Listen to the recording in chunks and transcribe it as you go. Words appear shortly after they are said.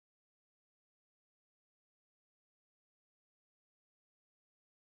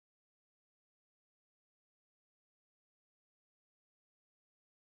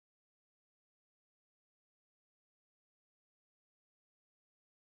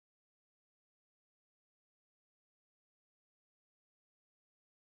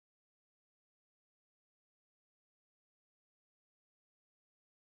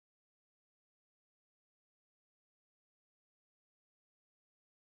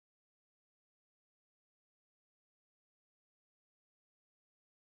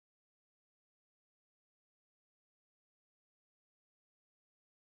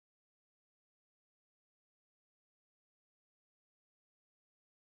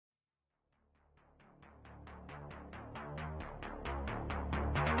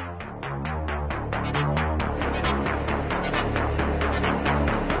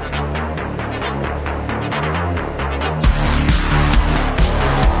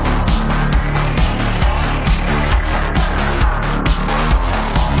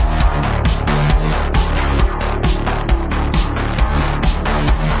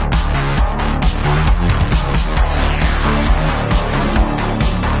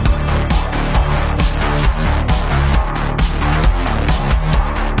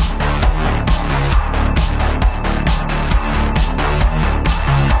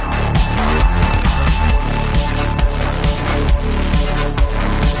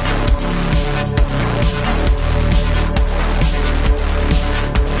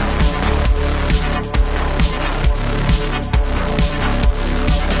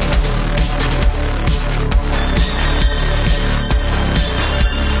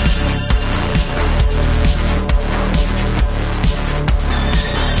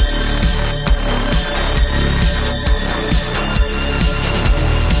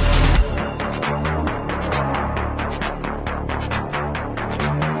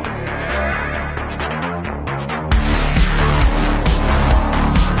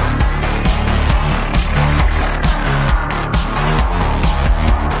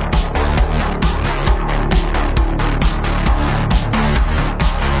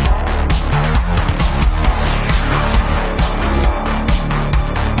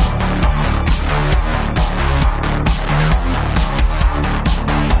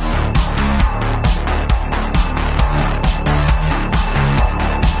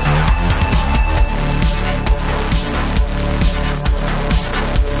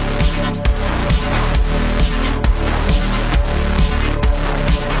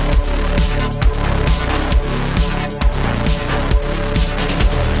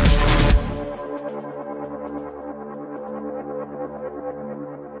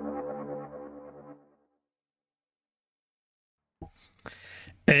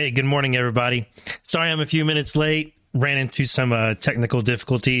Hey, good morning, everybody. Sorry I'm a few minutes late. Ran into some technical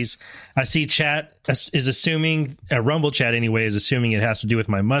difficulties. I see chat is assuming, Rumble chat anyway, is assuming it has to do with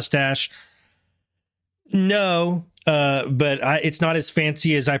my mustache. No, but it's not as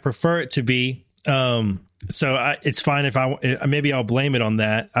fancy as I prefer it to be. It's fine if maybe I'll blame it on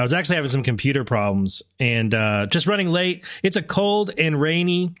that. I was actually having some computer problems and just running late. It's a cold and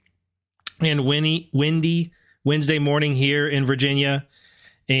rainy and windy Wednesday morning here in Virginia.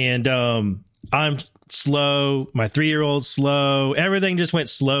 And I'm slow. My 3-year-old's slow. Everything just went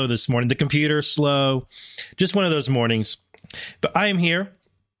slow this morning. The computer's slow. Just one of those mornings. But I am here.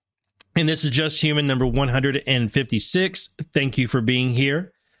 And this is Just Human number 156. Thank you for being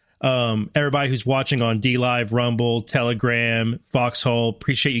here. Everybody who's watching on DLive, Rumble, Telegram, Foxhole,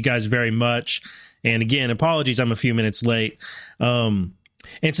 appreciate you guys very much. And again, apologies, I'm a few minutes late. And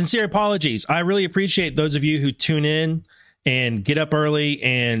sincere apologies. I really appreciate those of you who tune in and get up early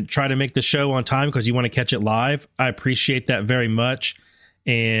and try to make the show on time because you want to catch it live. I appreciate that very much.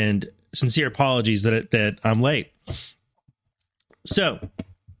 And sincere apologies that I'm late. So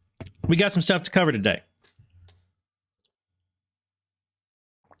we got some stuff to cover today.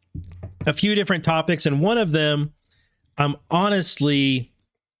 A few different topics, and one of them, I'm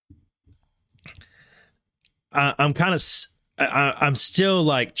still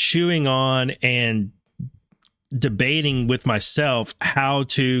like chewing on and debating with myself how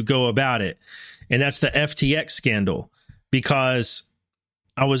to go about it. And that's the FTX scandal, because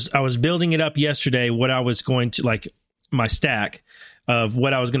I was building it up yesterday, what I was going to, like, my stack of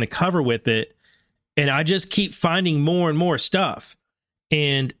what I was going to cover with it. And I just keep finding more and more stuff.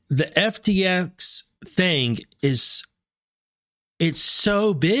 And the FTX thing it's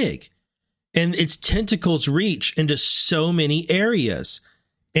so big, and its tentacles reach into so many areas.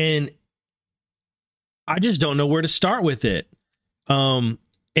 And I just don't know where to start with it, and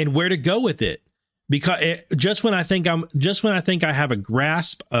where to go with it, because just when I think I have a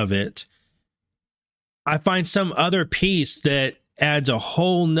grasp of it, I find some other piece that adds a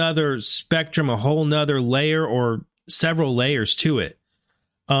whole nother spectrum, a whole nother layer or several layers to it.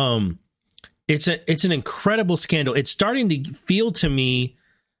 It's an incredible scandal. It's starting to feel to me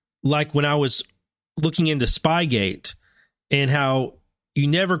like when I was looking into Spygate, and how you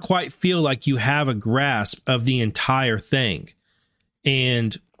never quite feel like you have a grasp of the entire thing.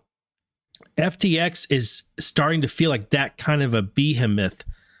 And FTX is starting to feel like that kind of a behemoth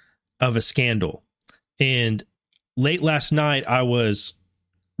of a scandal. And late last night, I was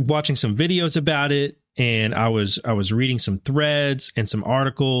watching some videos about it, and I was reading some threads and some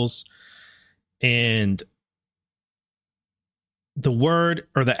articles, and the word,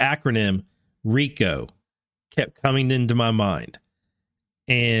 or the acronym, RICO, kept coming into my mind.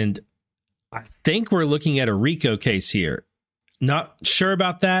 And I think we're looking at a RICO case here. Not sure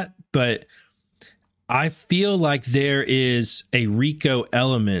about that, but I feel like there is a RICO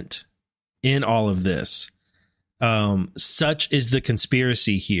element in all of this. Such is the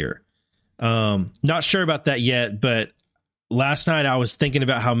conspiracy here. Not sure about that yet, but last night I was thinking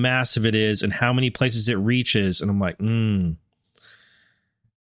about how massive it is and how many places it reaches, and I'm like,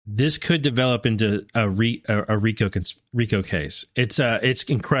 this could develop into a RICO case. It's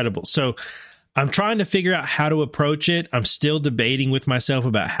incredible. So I'm trying to figure out how to approach it. I'm still debating with myself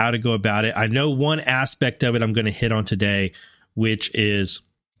about how to go about it. I know one aspect of it I'm going to hit on today, which is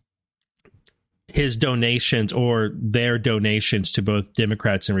his donations, or their donations, to both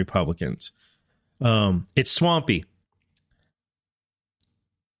Democrats and Republicans. It's swampy.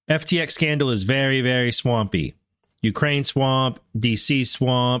 FTX scandal is very, very swampy. Ukraine swamp, DC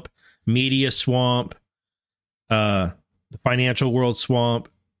swamp, media swamp, the financial world swamp.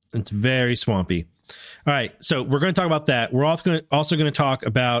 It's very swampy. All right, so we're going to talk about that. We're also going to talk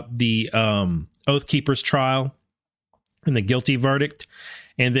about the Oathkeepers trial and the guilty verdict,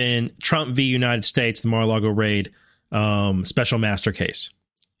 and then Trump v. United States, the Mar-a-Lago raid, special master case,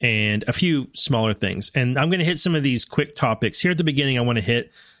 and a few smaller things. And I'm going to hit some of these quick topics. Here at the beginning, I want to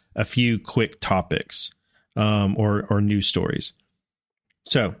hit a few quick topics. Or news stories.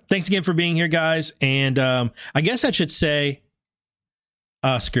 So thanks again for being here, guys. And I guess I should say,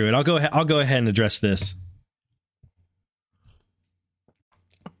 screw it. I'll go ahead and address this.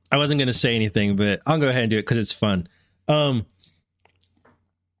 I wasn't going to say anything, but I'll go ahead and do it because it's fun. I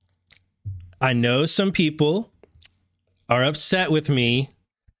know some people are upset with me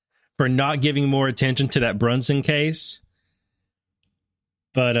for not giving more attention to that Brunson case,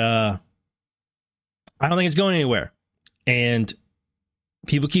 but I don't think it's going anywhere. And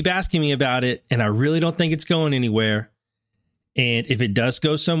people keep asking me about it, and I really don't think it's going anywhere. And if it does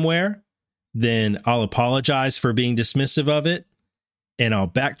go somewhere, then I'll apologize for being dismissive of it. and I'll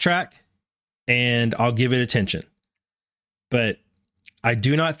backtrack and I'll give it attention. But I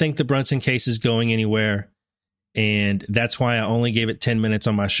do not think the Brunson case is going anywhere. And that's why I only gave it 10 minutes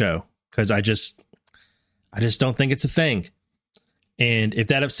on my show, because I just don't think it's a thing. And if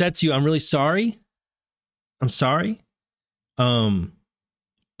that upsets you, I'm really sorry. I'm sorry.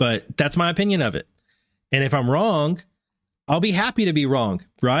 But that's my opinion of it. And if I'm wrong, I'll be happy to be wrong,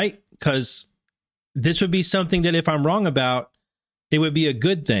 right? Because this would be something that if I'm wrong about, it would be a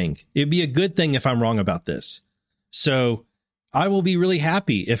good thing. It'd be a good thing if I'm wrong about this. So I will be really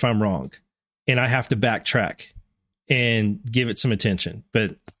happy if I'm wrong and I have to backtrack and give it some attention.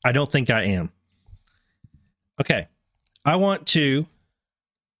 But I don't think I am. Okay.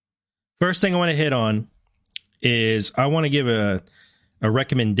 First thing I want to hit on is I want to give a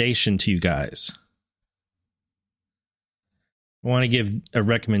recommendation to you guys. I want to give a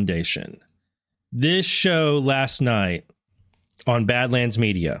recommendation. This show last night on Badlands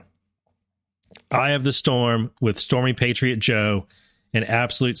Media, Eye of the Storm with Stormy Patriot Joe and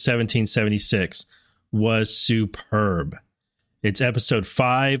Absolute 1776 was superb. It's episode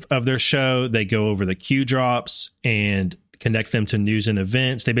 5 of their show. They go over the Q drops and connect them to news and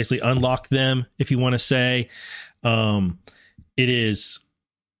events. They basically unlock them, if you want to say. It's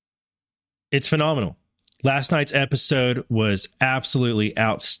phenomenal. Last night's episode was absolutely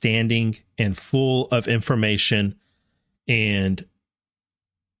outstanding and full of information and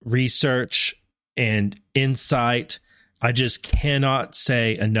research and insight. I just cannot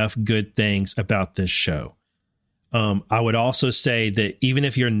say enough good things about this show. I would also say that even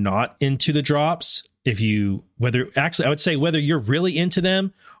if you're not into the drops, I would say whether you're really into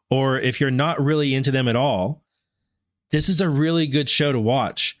them or if you're not really into them at all, this is a really good show to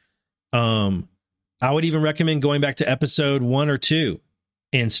watch. I would even recommend going back to episode 1 or 2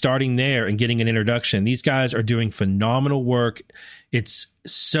 and starting there and getting an introduction. These guys are doing phenomenal work. It's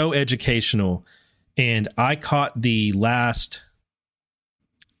so educational. And I caught the last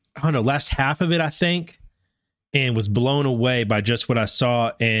half of it, I think, and was blown away by just what I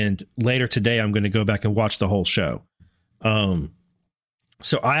saw. And later today, I'm going to go back and watch the whole show.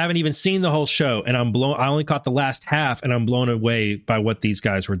 So I haven't even seen the whole show, and I only caught the last half, and I'm blown away by what these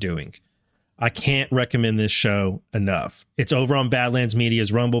guys were doing. I can't recommend this show enough. It's over on Badlands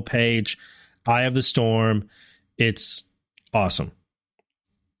Media's Rumble page, Eye of the Storm. It's awesome.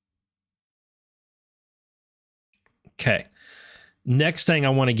 Okay. Next thing I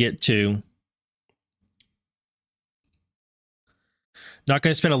want to get to. Not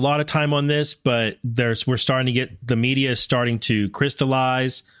going to spend a lot of time on this, but the media is starting to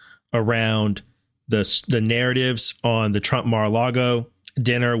crystallize around the narratives on the Trump Mar-a-Lago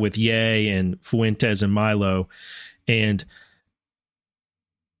dinner with Ye and Fuentes and Milo. And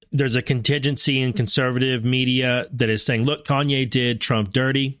there's a contingency in conservative media that is saying, look, Kanye did Trump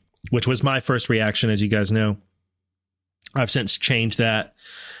dirty, which was my first reaction, as you guys know. I've since changed that.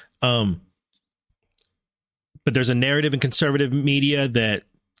 But there's a narrative in conservative media that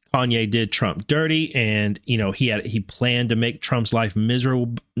Kanye did Trump dirty, and he planned to make Trump's life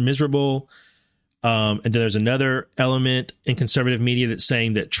miserable. And then there's another element in conservative media that's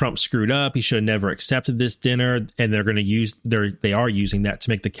saying that Trump screwed up. He should have never accepted this dinner, and they are using that to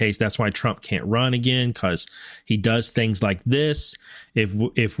make the case. That's why Trump can't run again, because he does things like this.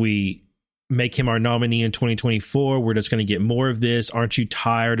 If we make him our nominee in 2024, we're just going to get more of this. Aren't you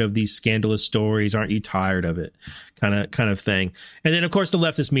tired of these scandalous stories? Aren't you tired of it? Kind of thing. And then, of course, the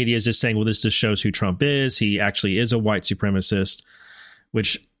leftist media is just saying, well, this just shows who Trump is. He actually is a white supremacist,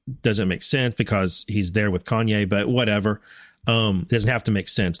 which doesn't make sense because he's there with Kanye, but whatever. It doesn't have to make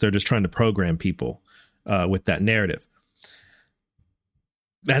sense. They're just trying to program people with that narrative.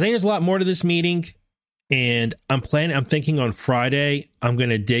 I think there's a lot more to this meeting. And I'm thinking on Friday, I'm going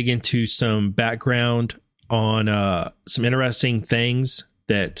to dig into some background on some interesting things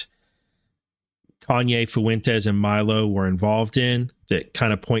that Kanye, Fuentes, and Milo were involved in that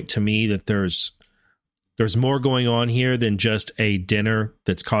kind of point to me that there's more going on here than just a dinner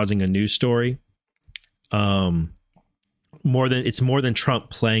that's causing a news story. It's more than Trump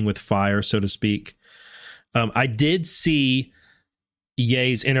playing with fire, so to speak. I did see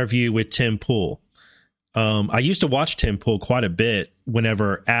Ye's interview with Tim Pool. I used to watch Tim Pool quite a bit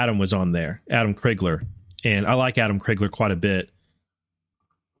whenever Adam was on there, Adam Krigler. And I like Adam Krigler quite a bit.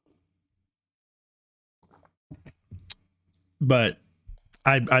 But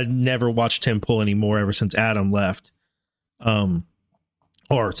I never watched Tim Pool anymore ever since Adam left.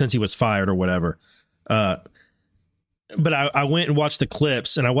 Or since he was fired or whatever. But I went and watched the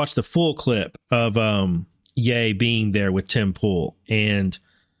clips, and I watched the full clip of Ye being there with Tim Pool. And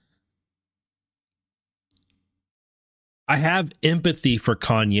I have empathy for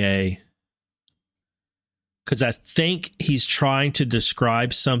Kanye because I think he's trying to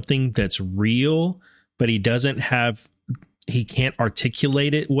describe something that's real, but he can't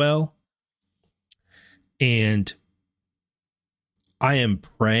articulate it well. And I am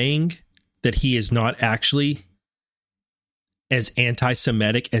praying that he is not actually as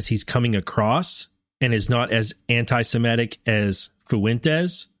anti-Semitic as he's coming across and is not as anti-Semitic as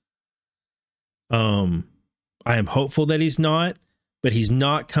Fuentes. I am hopeful that he's not, but he's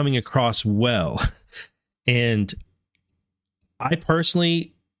not coming across well. And I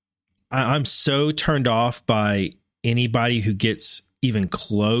personally, I'm so turned off by anybody who gets even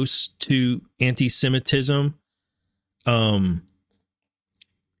close to anti-Semitism. And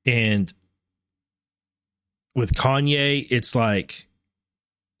with Kanye, it's like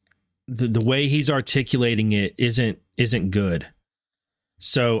the way he's articulating it isn't good.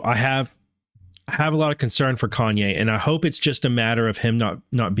 So I have a lot of concern for Kanye, and I hope it's just a matter of him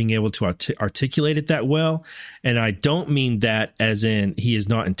not being able to articulate it that well. And I don't mean that as in he is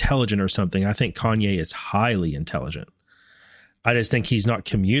not intelligent or something. I think Kanye is highly intelligent. I just think he's not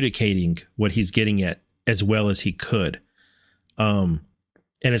communicating what he's getting at as well as he could. And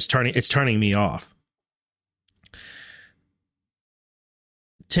it's turning me off.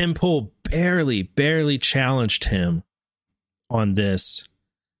 Tim Pool barely challenged him on this,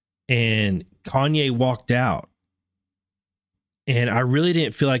 and Kanye walked out. And I really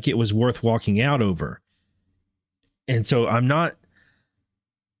didn't feel like it was worth walking out over. And so I'm not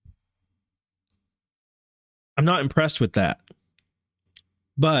impressed with that.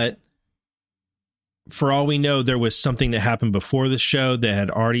 But for all we know, there was something that happened before the show that had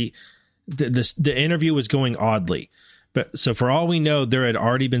already the interview was going oddly. But so for all we know, there had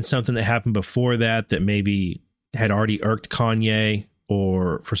already been something that happened before that maybe had already irked Kanye,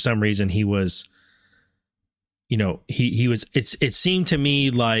 or for some reason he was, he was, it seemed to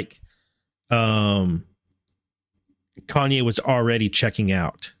me like Kanye was already checking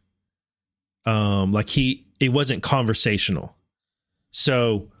out. Like it wasn't conversational.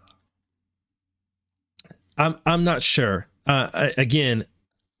 So I'm not sure. Again,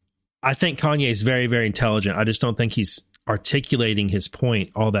 I think Kanye is very, very intelligent. I just don't think he's articulating his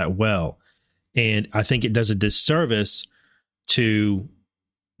point all that well. And I think it does a disservice to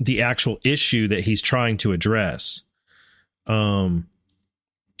the actual issue that he's trying to address. And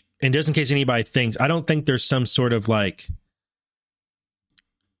just in case anybody thinks, I don't think there's some sort of like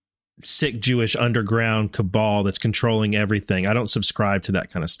sick Jewish underground cabal that's controlling everything. I don't subscribe to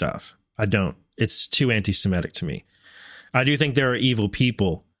that kind of stuff. I don't. It's too anti-Semitic to me. I do think there are evil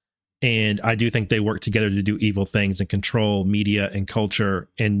people, and I do think they work together to do evil things and control media and culture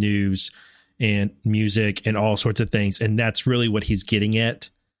and news and music and all sorts of things. And that's really what he's getting at.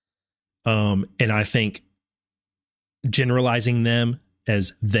 And I think generalizing them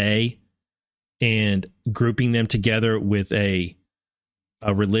as they and grouping them together with a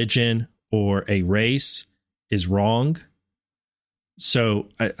religion or a race is wrong. So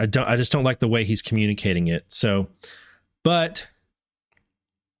I just don't like the way he's communicating it. So, but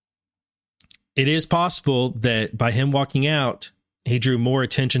it is possible that by him walking out, he drew more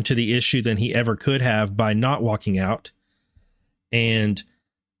attention to the issue than he ever could have by not walking out, and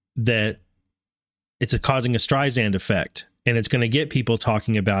that it's causing a Streisand effect, and it's going to get people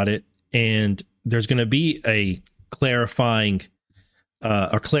talking about it, and there's going to be a clarifying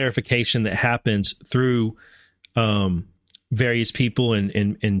or clarification that happens through various people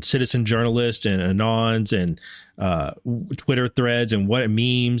and citizen journalists and anons and Twitter threads and what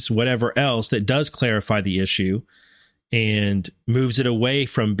memes, whatever else that does clarify the issue and moves it away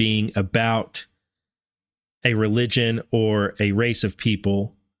from being about a religion or a race of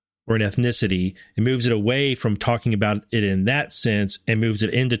people or an ethnicity. It moves it away from talking about it in that sense and moves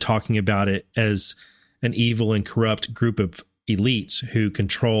it into talking about it as an evil and corrupt group of elites who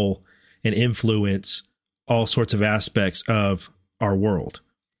control and influence all sorts of aspects of our world.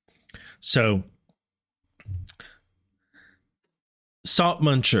 So, Salt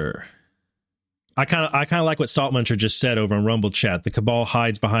Muncher. I kind of like what Salt Muncher just said over on Rumble Chat. The cabal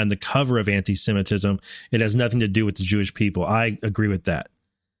hides behind the cover of anti-Semitism. It has nothing to do with the Jewish people. I agree with that.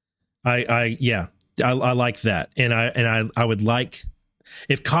 I like that. And I would like,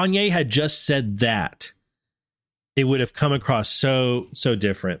 if Kanye had just said that, it would have come across so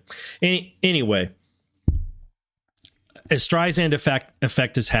different. Anyway, a Streisand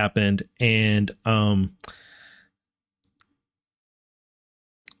effect has happened, and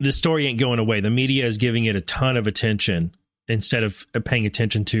this story ain't going away. The media is giving it a ton of attention instead of paying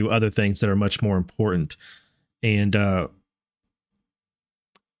attention to other things that are much more important. And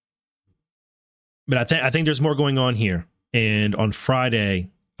But I think there's more going on here. And on Friday,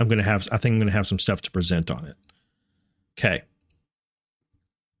 I think I'm gonna have some stuff to present on it. Okay.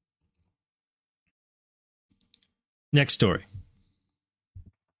 Next story.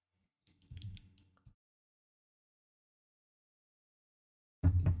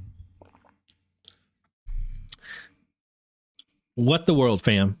 What the world,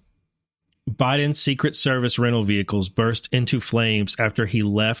 fam? Biden's Secret Service rental vehicles burst into flames after he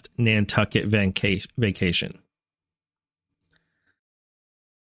left Nantucket vacation.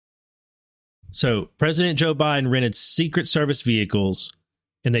 So, President Joe Biden rented Secret Service vehicles,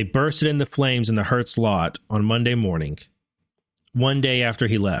 and they bursted into flames in the Hertz lot on Monday morning, one day after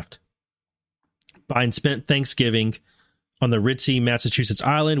he left. Biden spent Thanksgiving on the ritzy Massachusetts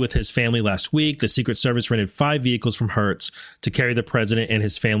island with his family last week. The Secret Service rented 5 vehicles from Hertz to carry the president and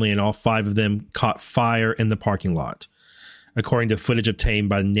his family, and all 5 of them caught fire in the parking lot, according to footage obtained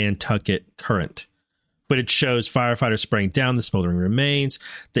by Nantucket Current. Footage shows firefighters spraying down the smoldering remains.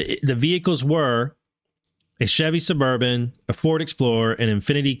 The vehicles were a Chevy Suburban, a Ford Explorer, an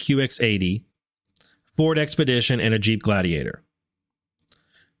Infiniti QX80, Ford Expedition, and a Jeep Gladiator.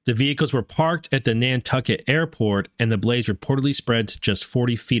 The vehicles were parked at the Nantucket airport, and the blaze reportedly spread to just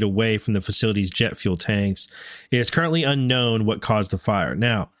 40 feet away from the facility's jet fuel tanks. It is currently unknown what caused the fire.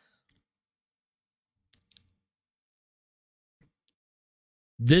 Now,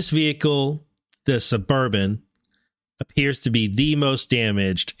 this vehicle, the Suburban, appears to be the most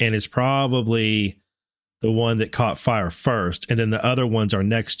damaged and is probably the one that caught fire first, and then the other ones are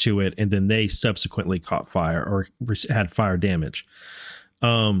next to it, and then they subsequently caught fire or had fire damage.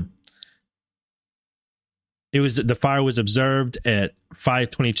 The fire was observed at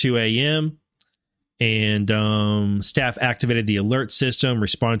 5:22 a.m. and staff activated the alert system,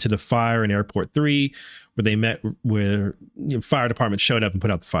 responded to the fire in Airport 3, where fire department showed up and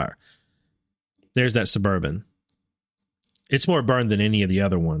put out the fire. There's that Suburban. It's more burned than any of the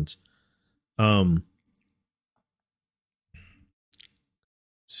other ones. Let's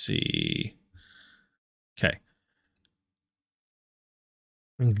see. Okay.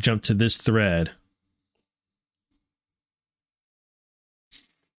 I'm going to jump to this thread.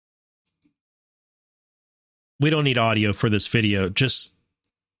 We don't need audio for this video.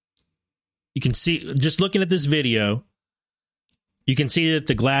 You can see, just looking at this video, you can see that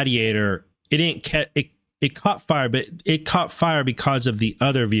the Gladiator, it caught fire, but it caught fire because of the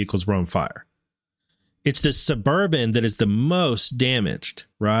other vehicles were on fire. It's the Suburban that is the most damaged,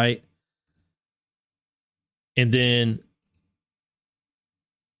 right? And then,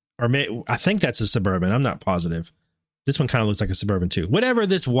 I think that's a Suburban. I'm not positive. This one kind of looks like a Suburban too. Whatever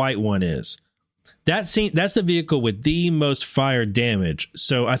this white one is, that's the vehicle with the most fire damage.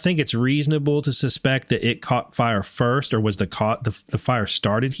 So I think it's reasonable to suspect that it caught fire first, or was the fire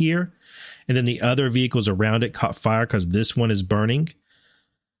started here, and then the other vehicles around it caught fire because this one is burning.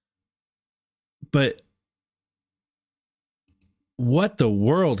 But what the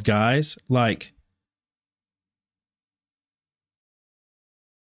world, guys? Like,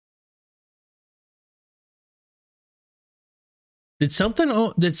 did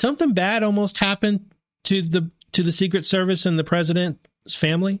something bad almost happen to the Secret Service and the president's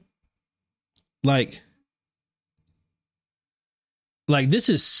family? Like this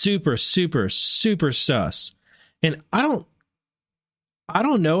is super, super, super sus. And I don't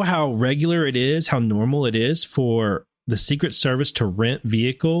know how regular it is, how normal it is for the Secret Service to rent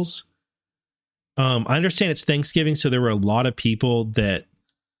vehicles. I understand it's Thanksgiving, so there were a lot of people that,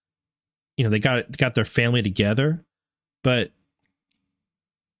 they got their family together. But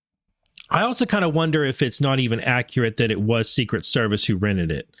I also kind of wonder if it's not even accurate that it was Secret Service who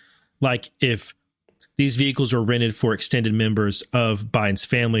rented it. Like, if these vehicles were rented for extended members of Biden's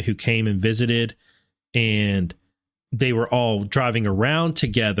family who came and visited, and they were all driving around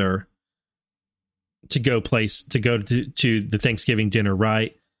together to go to the Thanksgiving dinner,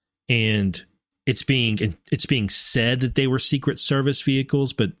 right? And it's being said that they were Secret Service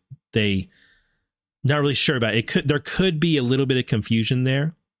vehicles, but they not really sure about it. There could be a little bit of confusion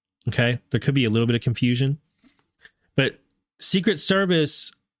there. Okay, there could be a little bit of confusion, but Secret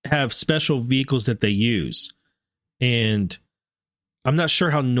Service have special vehicles that they use, and I'm not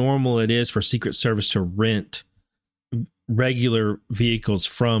sure how normal it is for Secret Service to rent regular vehicles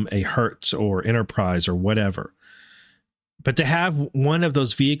from a Hertz or Enterprise or whatever. But to have one of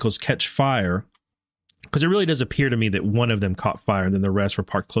those vehicles catch fire, because it really does appear to me that one of them caught fire and then the rest were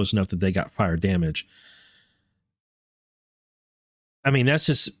parked close enough that they got fire damage. I mean, that's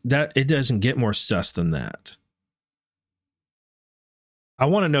just that it doesn't get more sus than that. I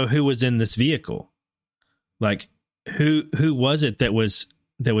want to know who was in this vehicle. Like, who was it that was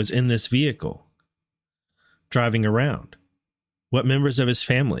in this vehicle? driving around? What members of his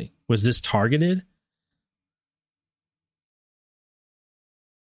family? Was this targeted?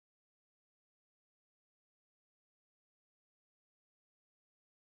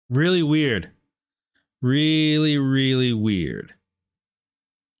 Really weird. Really, really weird.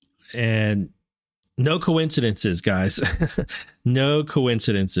 And no coincidences, guys. No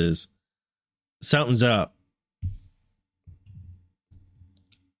coincidences. Something's up.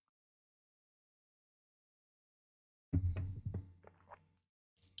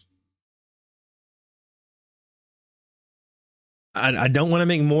 I don't want to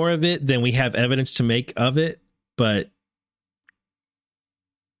make more of it than we have evidence to make of it, but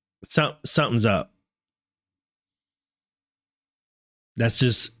something's up. That's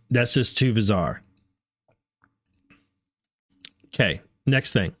just too bizarre. Okay,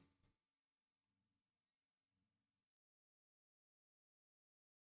 next thing.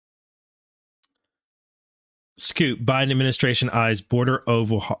 Scoop, Biden administration eyes border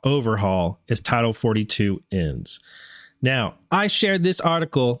overhaul as Title 42 ends. Now, I shared this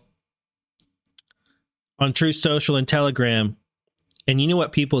article on Truth Social and Telegram, and you know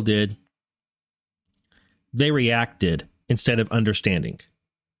what people did? They reacted instead of understanding.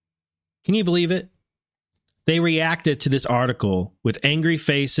 Can you believe it? They reacted to this article with angry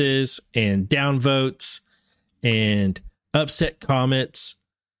faces and downvotes and upset comments.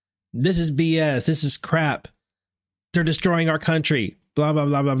 This is BS. This is crap. They're destroying our country. Blah, blah,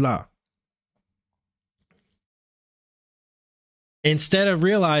 blah, blah, blah. Instead of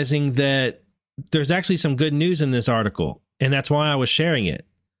realizing that there's actually some good news in this article, and that's why I was sharing it.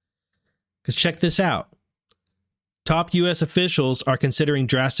 Because check this out. Top U.S. officials are considering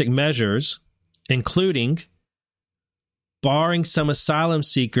drastic measures, including barring some asylum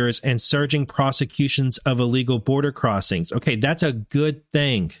seekers and surging prosecutions of illegal border crossings. Okay, that's a good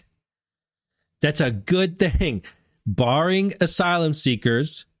thing. That's a good thing. Barring asylum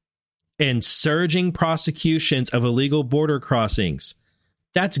seekers and surging prosecutions of illegal border crossings.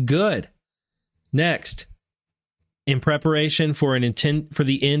 That's good. Next, in preparation for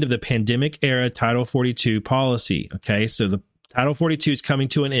the end of the pandemic era Title 42 policy. Okay, so the Title 42 is coming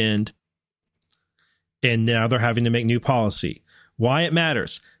to an end, and now they're having to make new policy. Why it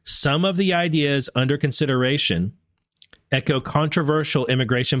matters. Some of the ideas under consideration echo controversial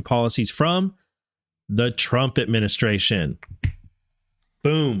immigration policies from the Trump administration.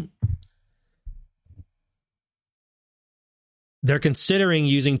 Boom. They're considering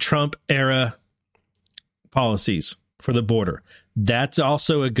using Trump-era policies for the border. That's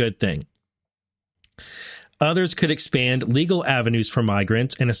also a good thing. Others could expand legal avenues for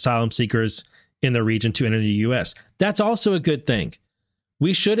migrants and asylum seekers in the region to enter the U.S. That's also a good thing.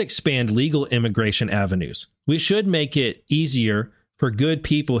 We should expand legal immigration avenues. We should make it easier for good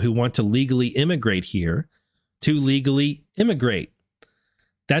people who want to legally immigrate here to legally immigrate.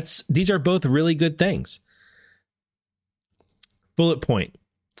 These are both really good things. Bullet point.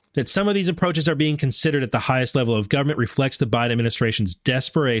 That some of these approaches are being considered at the highest level of government reflects the Biden administration's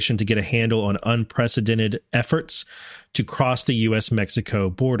desperation to get a handle on unprecedented efforts to cross the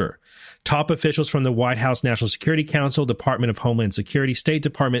U.S.-Mexico border. Top officials from the White House National Security Council, Department of Homeland Security, State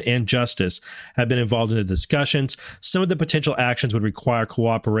Department, and Justice have been involved in the discussions. Some of the potential actions would require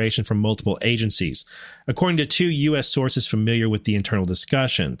cooperation from multiple agencies, according to two U.S. sources familiar with the internal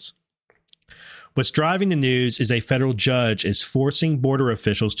discussions. What's driving the news is a federal judge is forcing border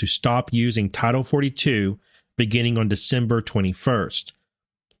officials to stop using Title 42 beginning on December 21st.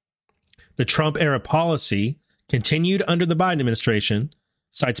 The Trump-era policy, continued under the Biden administration,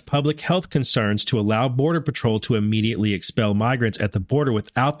 cites public health concerns to allow Border Patrol to immediately expel migrants at the border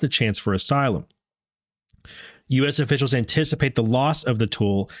without the chance for asylum. U.S. officials anticipate the loss of the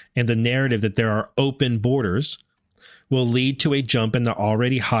tool and the narrative that there are open borders will lead to a jump in the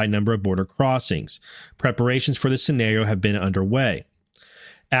already high number of border crossings. Preparations for this scenario have been underway.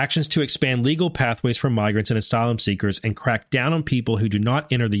 Actions to expand legal pathways for migrants and asylum seekers and crack down on people who do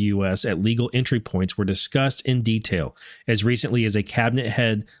not enter the U.S. at legal entry points were discussed in detail as recently as a cabinet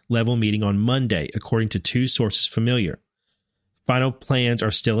head level meeting on Monday, according to two sources familiar. Final plans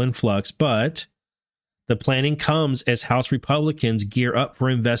are still in flux, but the planning comes as House Republicans gear up for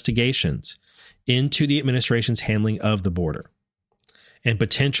investigations into the administration's handling of the border and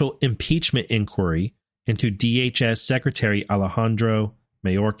potential impeachment inquiry into DHS Secretary Alejandro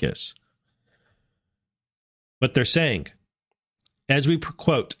Mayorkas. But they're saying, as we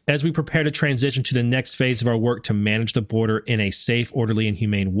prepare to transition to the next phase of our work to manage the border in a safe, orderly, and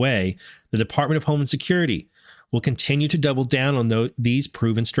humane way, the Department of Homeland Security will continue to double down on these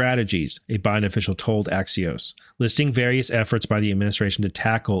proven strategies, a Biden official told Axios, listing various efforts by the administration to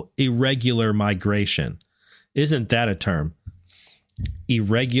tackle irregular migration. Isn't that a term?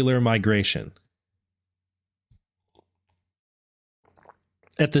 Irregular migration.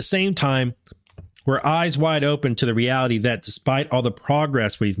 At the same time, we're eyes wide open to the reality that despite all the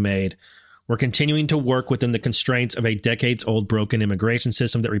progress we've made, we're continuing to work within the constraints of a decades-old broken immigration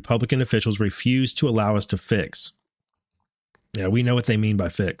system that Republican officials refuse to allow us to fix. Yeah, we know what they mean by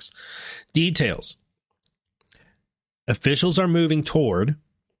fix. Details. Officials are moving toward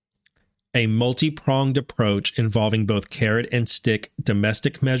a multi-pronged approach involving both carrot and stick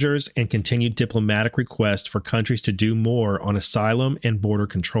domestic measures and continued diplomatic requests for countries to do more on asylum and border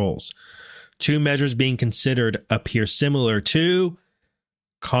controls. Two measures being considered appear similar to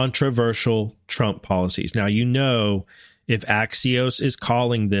controversial Trump policies. Now, you know, if Axios is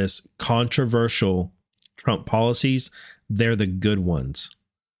calling this controversial Trump policies, they're the good ones.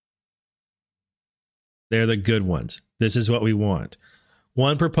 They're the good ones. This is what we want.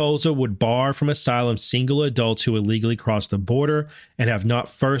 One proposal would bar from asylum single adults who illegally cross the border and have not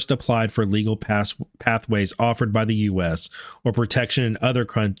first applied for legal pathways offered by the U.S. or protection in other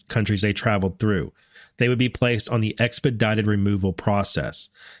countries they traveled through. They would be placed on the expedited removal process.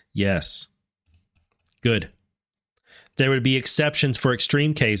 Yes. Good. There would be exceptions for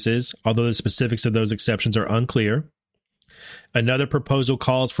extreme cases, although the specifics of those exceptions are unclear. Another proposal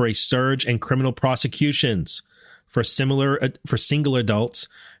calls for a surge in criminal prosecutions for single adults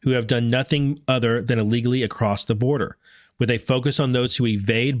who have done nothing other than illegally across the border, with a focus on those who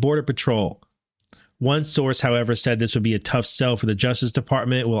evade Border Patrol. One source, however, said this would be a tough sell for the Justice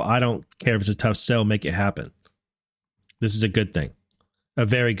Department. Well, I don't care if it's a tough sell, make it happen. This is a good thing, a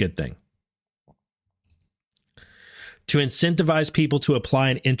very good thing. To incentivize people to apply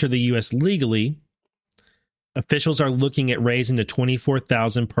and enter the U.S. legally, officials are looking at raising the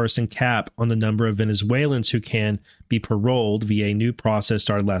 24,000 person cap on the number of Venezuelans who can be paroled via a new process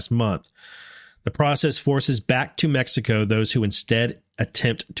started last month. The process forces back to Mexico those who instead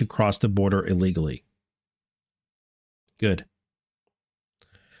attempt to cross the border illegally. Good.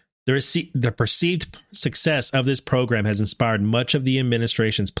 The perceived success of this program has inspired much of the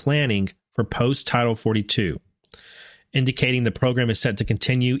administration's planning for post-Title 42, indicating the program is set to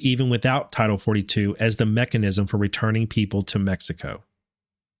continue even without Title 42 as the mechanism for returning people to Mexico.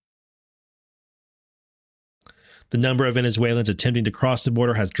 The number of Venezuelans attempting to cross the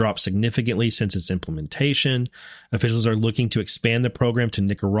border has dropped significantly since its implementation. Officials are looking to expand the program to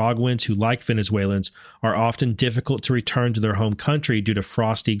Nicaraguans who, like Venezuelans, are often difficult to return to their home country due to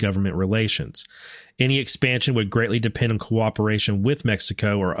frosty government relations. Any expansion would greatly depend on cooperation with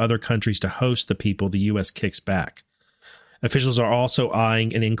Mexico or other countries to host the people the U.S. kicks back. Officials are also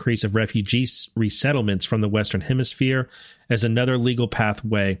eyeing an increase of refugee resettlements from the Western Hemisphere as another legal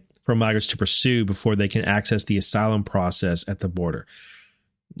pathway for migrants to pursue before they can access the asylum process at the border.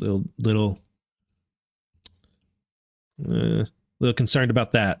 Little concerned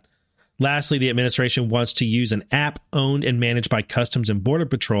about that. Lastly, the administration wants to use an app owned and managed by Customs and Border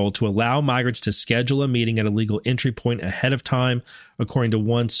Patrol to allow migrants to schedule a meeting at a legal entry point ahead of time, according to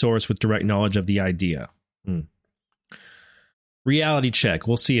one source with direct knowledge of the idea. Reality check.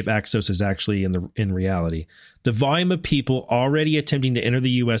 We'll see if Axios is actually in reality. The volume of people already attempting to enter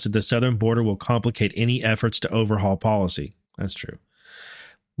the U.S. at the southern border will complicate any efforts to overhaul policy. That's true.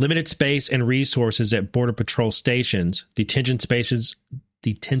 Limited space and resources at Border Patrol stations, detention spaces,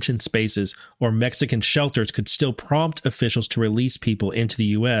 or Mexican shelters could still prompt officials to release people into the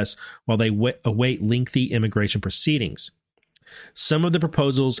U.S. while they await lengthy immigration proceedings. Some of the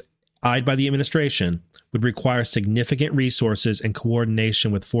proposals eyed by the administration would require significant resources and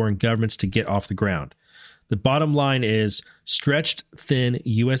coordination with foreign governments to get off the ground. The bottom line is, stretched thin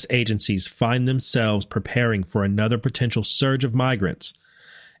U.S. agencies find themselves preparing for another potential surge of migrants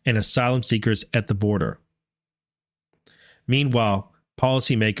and asylum seekers at the border. Meanwhile,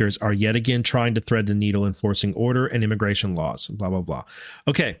 policymakers are yet again trying to thread the needle enforcing order and immigration laws. Blah, blah, blah.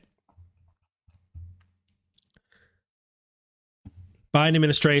 Okay. Biden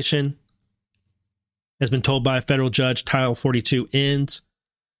administration has been told by a federal judge Title 42 ends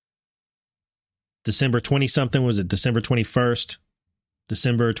December 20-something. Was it December 21st?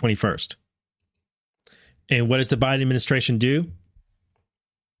 December 21st. And what does the Biden administration do?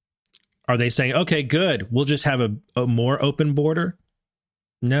 Are they saying, okay, good, we'll just have a more open border?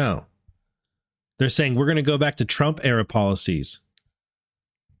 No. They're saying we're going to go back to Trump-era policies.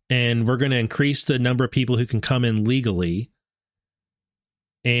 And we're going to increase the number of people who can come in legally.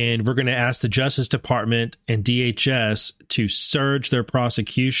 And we're going to ask the Justice Department and DHS to surge their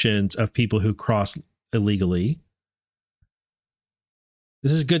prosecutions of people who cross illegally.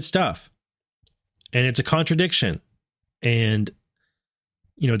 This is good stuff. And it's a contradiction. And,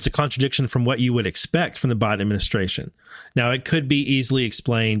 it's a contradiction from what you would expect from the Biden administration. Now, it could be easily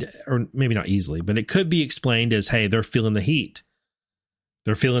explained, or maybe not easily, but it could be explained as, hey, they're feeling the heat.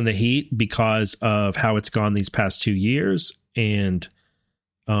 They're feeling the heat because of how it's gone these past 2 years and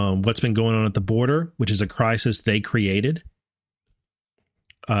what's been going on at the border, which is a crisis they created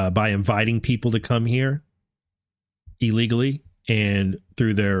by inviting people to come here illegally, and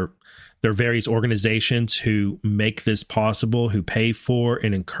through their various organizations who make this possible, who pay for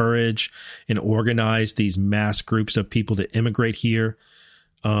and encourage and organize these mass groups of people to immigrate here.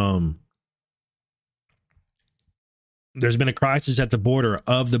 There's been a crisis at the border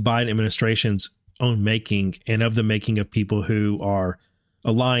of the Biden administration's own making, and of the making of people who are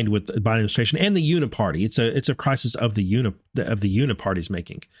aligned with the Biden administration and the Uniparty. It's a crisis of the Uniparty's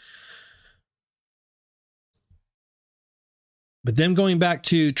making. But them going back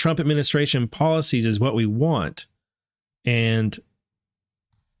to Trump administration policies is what we want. And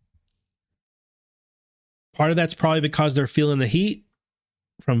part of that's probably because they're feeling the heat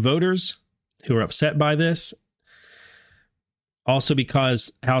from voters who are upset by this. Also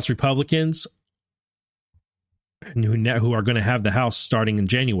because House Republicans, who are going to have the House starting in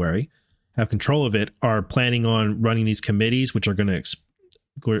January, have control of it, are planning on running these committees, which are going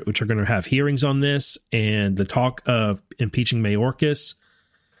to have hearings on this. And the talk of impeaching Mayorkas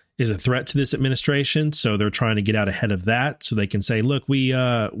is a threat to this administration. So they're trying to get out ahead of that so they can say, look,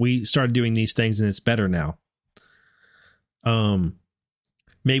 we started doing these things and it's better now.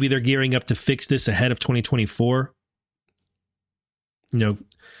 Maybe they're gearing up to fix this ahead of 2024.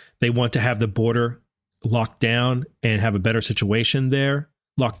 They want to have the border locked down and have a better situation there,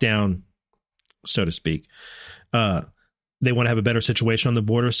 locked down, so to speak. They want to have a better situation on the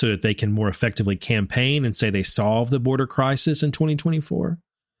border so that they can more effectively campaign and say they solved the border crisis in 2024.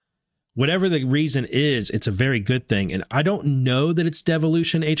 Whatever the reason is, it's a very good thing. And I don't know that it's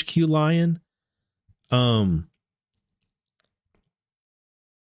devolution HQ Lion.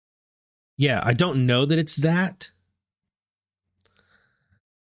 Yeah, I don't know that it's that.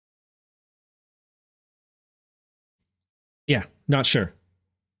 Yeah, not sure.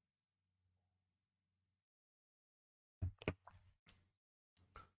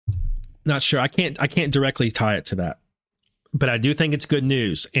 Not sure. I can't directly tie it to that. But I do think it's good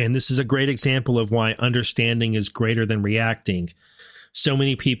news. And this is a great example of why understanding is greater than reacting. So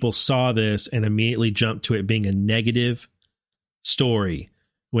many people saw this and immediately jumped to it being a negative story,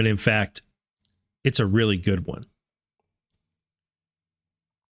 when in fact, it's a really good one.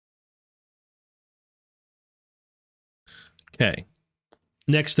 Okay.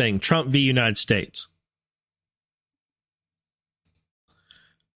 Next thing, Trump v. United States.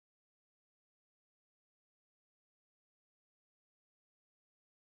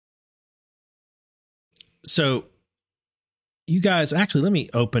 So you guys, actually, let me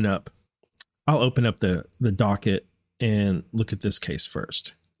open up. I'll open up the docket and look at this case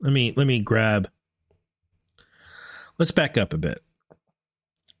first. Let me grab. Let's back up a bit.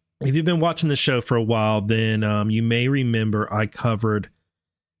 If you've been watching the show for a while, then you may remember I covered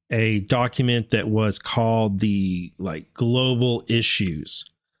a document that was called the global issues.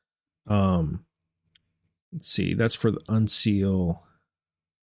 Let's see, that's for the unseal.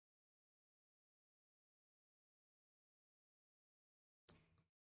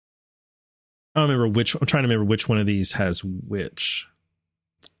 I'm trying to remember which one of these has which.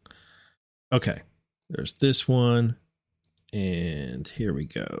 Okay, there's this one. And here we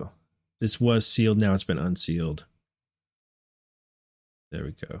go. This was sealed. Now it's been unsealed. There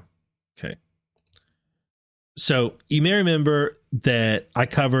we go. Okay. So you may remember that I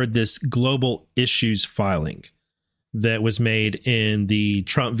covered this global issues filing that was made in the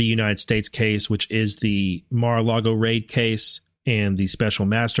Trump v. United States case, which is the Mar-a-Lago raid case and the special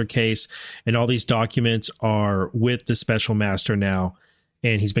master case. And all these documents are with the special master now.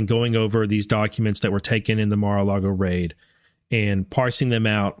 And he's been going over these documents that were taken in the Mar-a-Lago raid and parsing them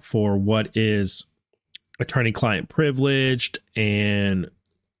out for what is attorney-client privileged and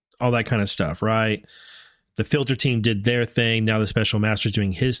all that kind of stuff, right? The filter team did their thing. Now the special master's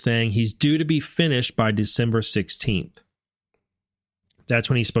doing his thing. He's due to be finished by December 16th. That's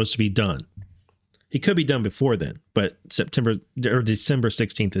when he's supposed to be done. He could be done before then, but December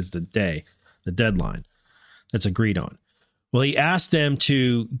 16th is the deadline that's agreed on. Well, he asked them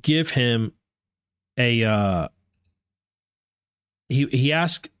to give him a he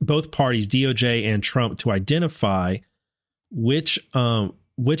asked both parties, DOJ and Trump, to identify which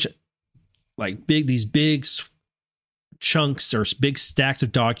these big chunks or big stacks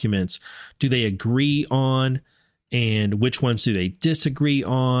of documents do they agree on, and which ones do they disagree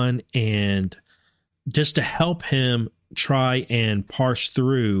on, and just to help him try and parse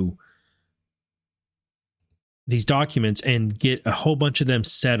through these documents and get a whole bunch of them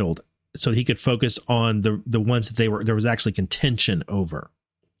settled so he could focus on the ones that there was actually contention over.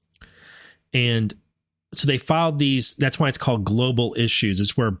 And so they filed these. That's why it's called global issues.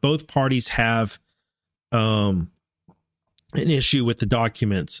 It's where both parties have an issue with the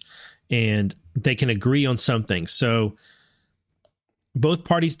documents and they can agree on something. So both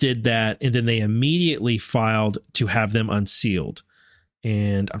parties did that, and then they immediately filed to have them unsealed.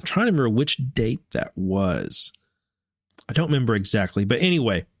 And I'm trying to remember which date that was. I don't remember exactly. But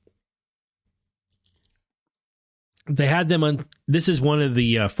anyway, they had them this is one of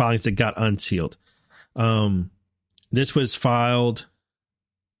the filings that got unsealed. This was filed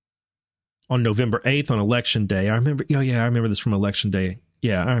on November 8th on Election Day. I remember. Oh, yeah, I remember this from Election Day.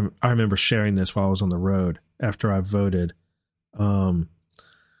 Yeah, I remember sharing this while I was on the road after I voted.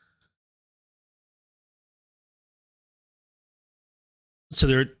 So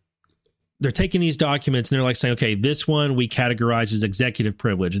they're taking these documents and they're like saying, okay, this one we categorize as executive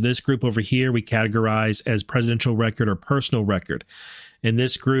privilege. This group over here we categorize as presidential record or personal record. And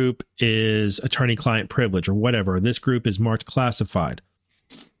this group is attorney-client privilege or whatever. This group is marked classified.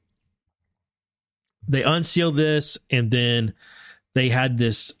 They unsealed this, and then they had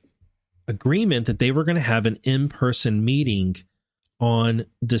this agreement that they were going to have an in-person meeting on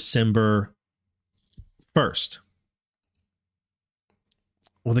December 1st.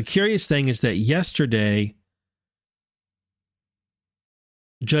 Well, the curious thing is that yesterday,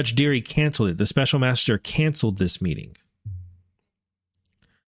 Judge Deary canceled it. The special master canceled this meeting.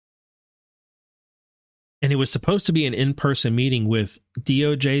 And it was supposed to be an in-person meeting with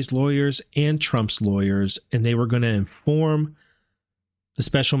DOJ's lawyers and Trump's lawyers, and they were going to inform the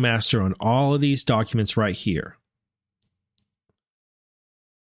special master on all of these documents right here.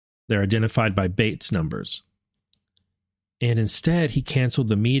 They're identified by Bates numbers. And instead, he canceled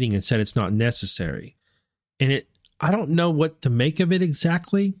the meeting and said it's not necessary. And I don't know what to make of it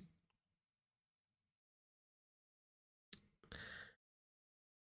exactly.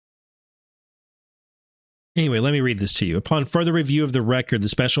 Anyway, let me read this to you. Upon further review of the record, the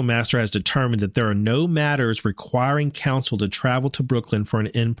special master has determined that there are no matters requiring counsel to travel to Brooklyn for an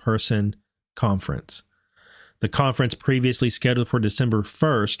in-person conference. The conference previously scheduled for December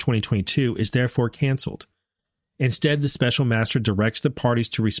 1st, 2022 is therefore canceled. Instead, the special master directs the parties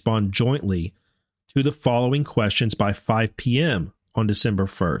to respond jointly to the following questions by 5 p.m. on December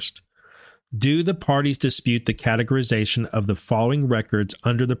 1st. Do the parties dispute the categorization of the following records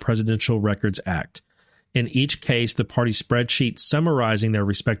under the Presidential Records Act? In each case, the party spreadsheet summarizing their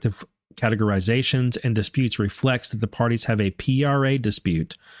respective categorizations and disputes reflects that the parties have a PRA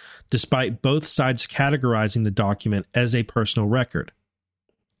dispute, despite both sides categorizing the document as a personal record.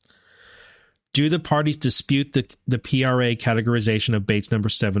 Do the parties dispute the PRA categorization of Bates number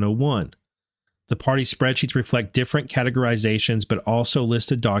 701? The party spreadsheets reflect different categorizations, but also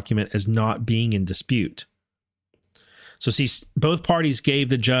list a document as not being in dispute. So see, both parties gave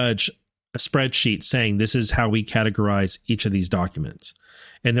the judge a spreadsheet saying this is how we categorize each of these documents.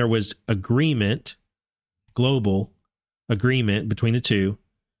 And there was agreement, global agreement between the two,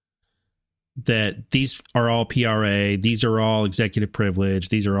 that these are all PRA, these are all executive privilege,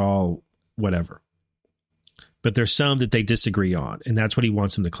 these are all whatever. But there's some that they disagree on, and that's what he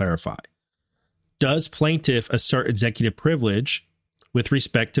wants them to clarify. Does plaintiff assert executive privilege with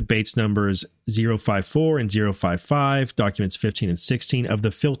respect to Bates numbers 054 and 055, documents 15 and 16 of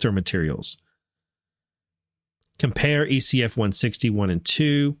the filter materials? Compare ECF 161 and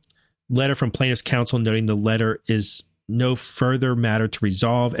 2. Letter from plaintiff's counsel noting the letter is no further matter to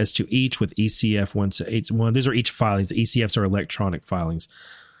resolve as to each with ECF 181. These are each filings. The ECFs are electronic filings.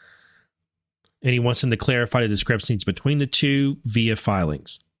 And he wants them to clarify the discrepancies between the two via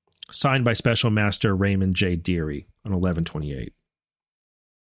filings. Signed by Special Master Raymond J. Deary on 11/28.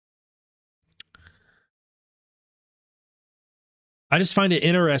 I just find it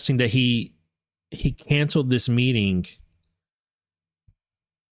interesting that he canceled this meeting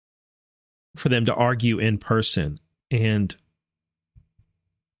for them to argue in person. And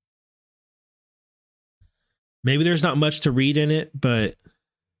maybe there's not much to read in it, but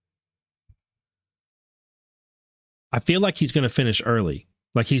I feel like he's going to finish early.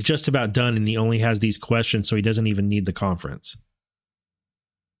 Like he's just about done and he only has these questions, so he doesn't even need the conference.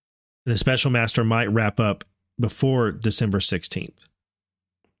 And the special master might wrap up before December 16th.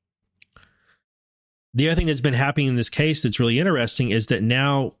 The other thing that's been happening in this case that's really interesting is that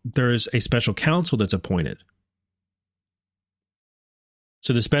now there's a special counsel that's appointed.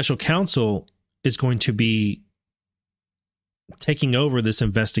 So the special counsel is going to be taking over this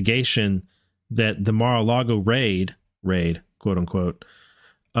investigation that the Mar-a-Lago raid raid, quote unquote,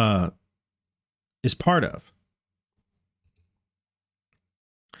 is part of.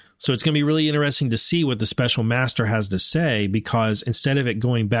 So it's going to be really interesting to see what the special master has to say, because instead of it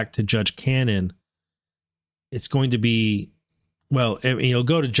going back to Judge Cannon, it's going to be, well, I mean, it'll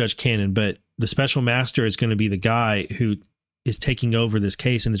go to Judge Cannon, but the special master is going to be the guy who is taking over this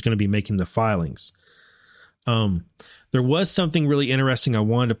case and is going to be making the filings. There was something really interesting I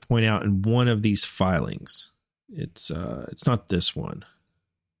wanted to point out in one of these filings. It's not this one.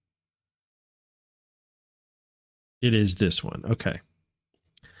 It is this one. Okay.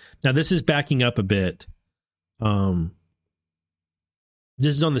 Now this is backing up a bit. This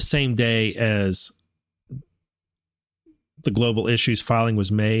is on the same day as the global issues filing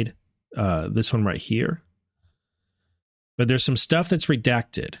was made. This one right here. But there's some stuff that's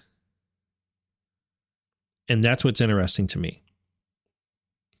redacted. And that's what's interesting to me.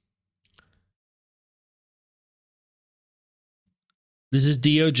 This is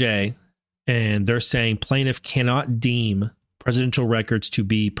DOJ, and they're saying plaintiff cannot deem presidential records to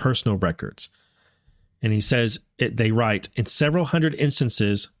be personal records. And he says, they write, in several hundred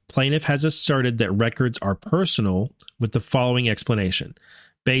instances, plaintiff has asserted that records are personal with the following explanation.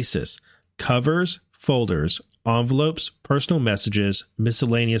 Basis: covers, folders, envelopes, personal messages,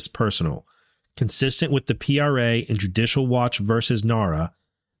 miscellaneous personal. Consistent with the PRA and Judicial Watch versus NARA,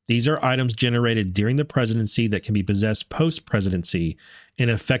 these are items generated during the presidency that can be possessed post-presidency and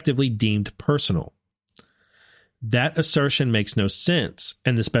effectively deemed personal. That assertion makes no sense,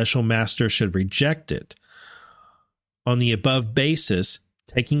 and the special master should reject it. On the above basis,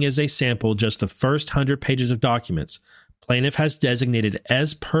 taking as a sample just the first 100 pages of documents, plaintiff has designated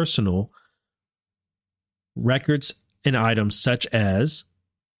as personal records and items such as,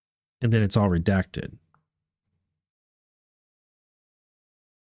 and then it's all redacted.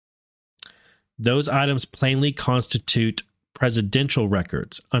 Those items plainly constitute presidential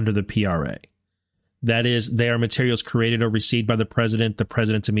records under the PRA. That is, they are materials created or received by the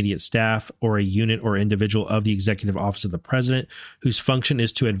president's immediate staff, or a unit or individual of the executive office of the president, whose function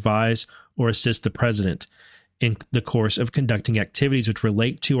is to advise or assist the president in the course of conducting activities which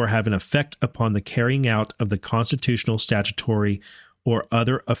relate to or have an effect upon the carrying out of the constitutional, statutory, or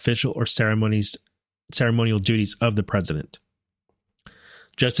other official or ceremonial duties of the president.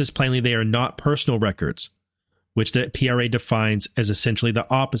 Just as plainly, they are not personal records, which the PRA defines as essentially the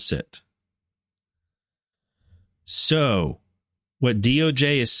opposite. So, what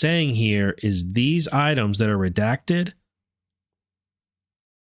DOJ is saying here is these items that are redacted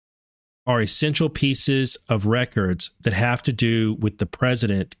are essential pieces of records that have to do with the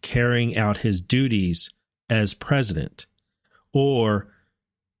president carrying out his duties as president, or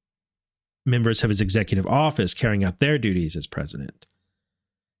members of his executive office carrying out their duties as president.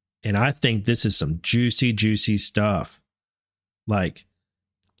 And I think this is some juicy, juicy stuff. Like,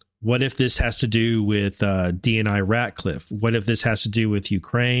 what if this has to do with DNI Ratcliffe? What if this has to do with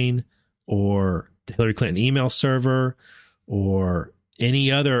Ukraine or the Hillary Clinton email server or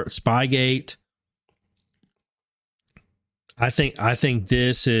any other Spygate? I think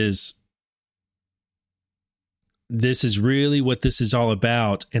this is really what this is all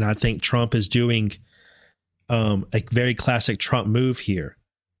about, and I think Trump is doing a very classic Trump move here,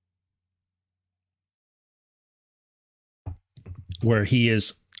 where he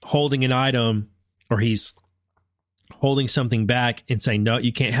is holding an item, or he's holding something back and saying, no,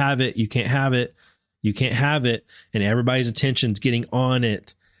 you can't have it, you can't have it, you can't have it, and everybody's attention's getting on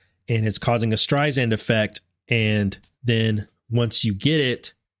it, and it's causing a Streisand effect, and then once you get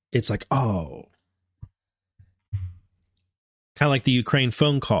it, it's like, oh, kind of like the Ukraine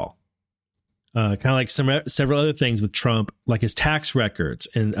phone call, kind of like several other things with Trump, like his tax records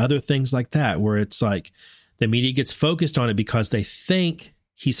and other things like that, where it's like the media gets focused on it because they think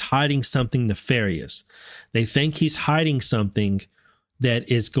he's hiding something nefarious. They think he's hiding something that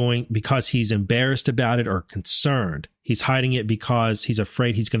is going, because he's embarrassed about it or concerned. He's hiding it because he's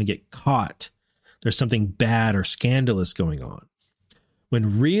afraid he's going to get caught. There's something bad or scandalous going on.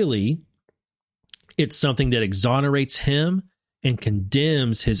 When really, it's something that exonerates him and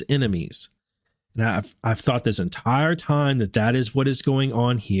condemns his enemies. And I've thought this entire time that is what is going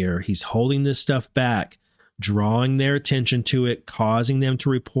on here. He's holding this stuff back, drawing their attention to it, causing them to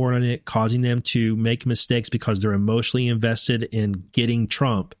report on it, causing them to make mistakes because they're emotionally invested in getting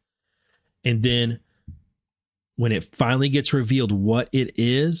Trump. And then when it finally gets revealed what it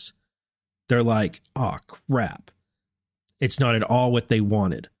is, they're like, oh, crap. It's not at all what they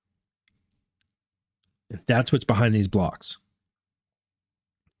wanted. That's what's behind these blocks.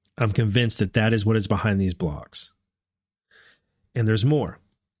 I'm convinced that is what is behind these blocks. And there's more.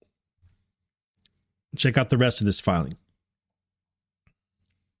 Check out the rest of this filing.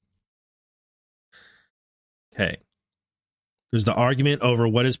 Okay. There's the argument over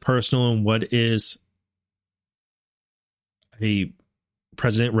what is personal and what is a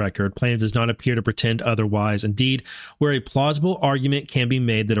president record. Plaintiff does not appear to pretend otherwise. Indeed, where a plausible argument can be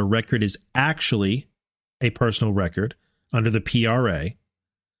made that a record is actually a personal record under the PRA,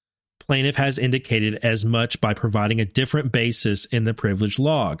 plaintiff has indicated as much by providing a different basis in the privilege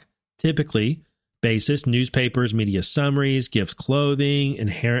log. Typically, basis, newspapers, media summaries, gifts, clothing,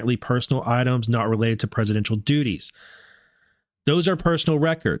 inherently personal items not related to presidential duties. Those are personal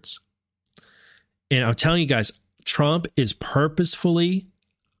records. And I'm telling you guys, Trump is purposefully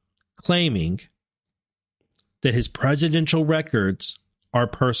claiming that his presidential records are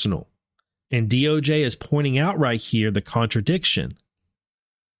personal. And DOJ is pointing out right here the contradiction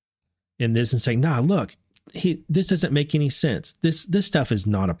in this and saying, nah, look, this doesn't make any sense. This stuff is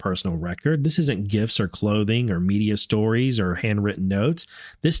not a personal record. This isn't gifts or clothing or media stories or handwritten notes.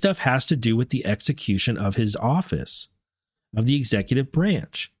 This stuff has to do with the execution of his office, of the executive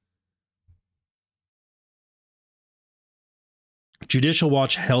branch. Judicial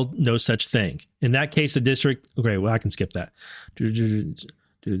Watch held no such thing. In that case, the district... Okay, well, I can skip that.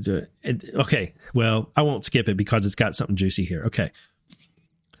 Okay, well, I won't skip it because it's got something juicy here. Okay.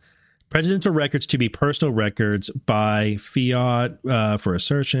 Presidential records to be personal records by fiat for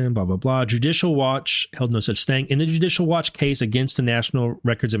assertion, blah, blah, blah. Judicial Watch held no such thing. In the Judicial Watch case against the National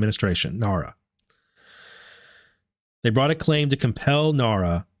Records Administration, NARA, they brought a claim to compel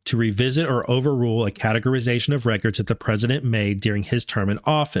NARA to revisit or overrule a categorization of records that the president made during his term in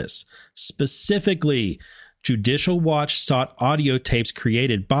office. Specifically, Judicial Watch sought audio tapes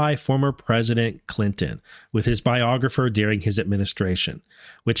created by former President Clinton with his biographer during his administration,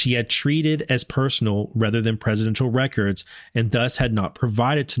 which he had treated as personal rather than presidential records and thus had not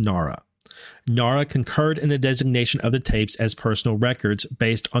provided to NARA. NARA concurred in the designation of the tapes as personal records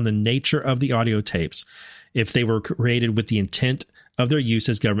based on the nature of the audio tapes, if they were created with the intent of their use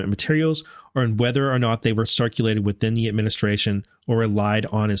as government materials, or in whether or not they were circulated within the administration or relied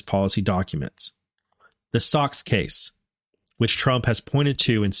on as policy documents. The Sox case, which Trump has pointed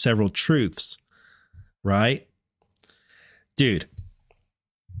to in several truths, right? Dude,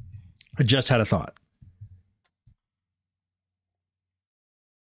 I just had a thought.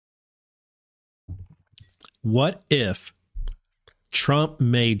 What if Trump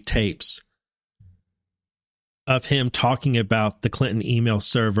made tapes of him talking about the Clinton email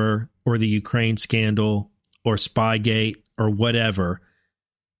server or the Ukraine scandal or Spygate or whatever,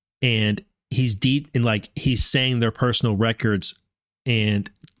 and he's he's saying they're personal records, and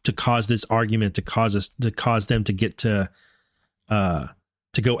to cause this argument, to cause them to get to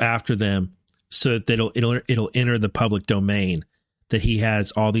go after them, so that it'll enter the public domain, that he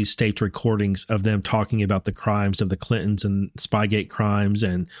has all these taped recordings of them talking about the crimes of the Clintons and Spygate crimes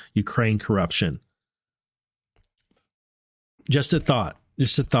and Ukraine corruption. Just a thought.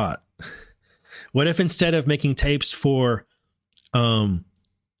 What if instead of making tapes for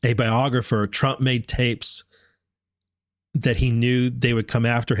a biographer, Trump made tapes that he knew they would come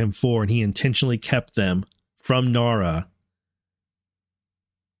after him for, and he intentionally kept them from NARA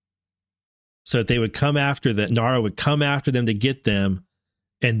so that they would come after that. NARA would come after them to get them.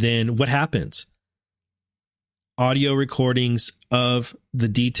 And then what happens? Audio recordings of the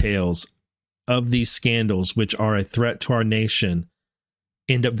details of these scandals, which are a threat to our nation,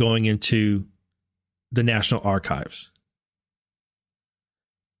 end up going into the National Archives.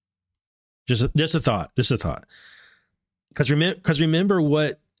 Just a thought. Because remember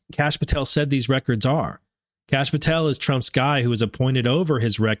what Kash Patel said these records are. Kash Patel is Trump's guy who was appointed over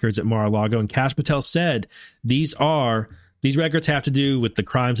his records at Mar-a-Lago, and Kash Patel said these records have to do with the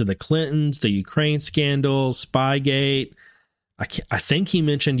crimes of the Clintons, the Ukraine scandal, Spygate. I think he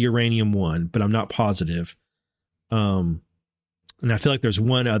mentioned Uranium One, but I'm not positive. And I feel like there's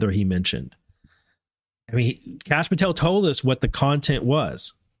one other he mentioned. I mean, Kash Patel told us what the content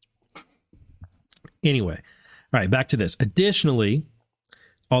was. Anyway, all right, back to this. Additionally,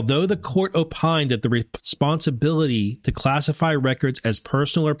 although the court opined that the responsibility to classify records as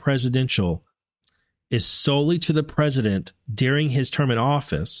personal or presidential is solely to the president during his term in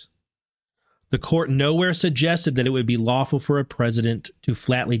office, the court nowhere suggested that it would be lawful for a president to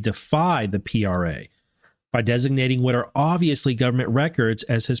flatly defy the PRA by designating what are obviously government records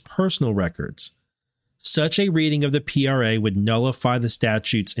as his personal records. Such a reading of the PRA would nullify the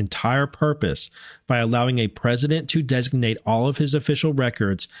statute's entire purpose by allowing a president to designate all of his official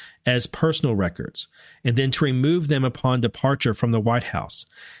records as personal records, and then to remove them upon departure from the White House.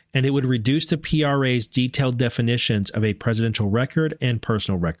 And it would reduce the PRA's detailed definitions of a presidential record and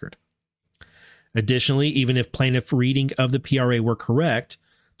personal record. Additionally, even if plaintiff reading of the PRA were correct,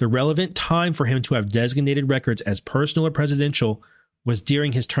 the relevant time for him to have designated records as personal or presidential was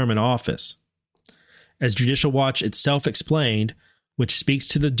during his term in office. As Judicial Watch itself explained, which speaks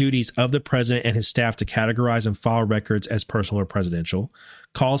to the duties of the president and his staff to categorize and file records as personal or presidential,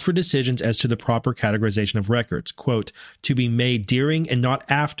 calls for decisions as to the proper categorization of records, quote, to be made during and not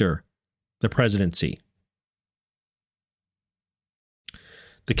after the presidency.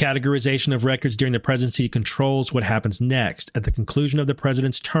 The categorization of records during the presidency controls what happens next. At the conclusion of the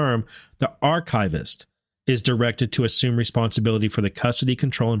president's term, the archivist is directed to assume responsibility for the custody,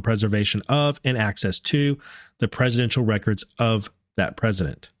 control, and preservation of and access to the presidential records of that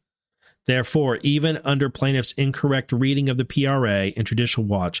president. Therefore, even under plaintiff's incorrect reading of the PRA and Judicial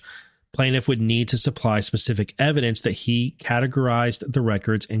Watch, plaintiff would need to supply specific evidence that he categorized the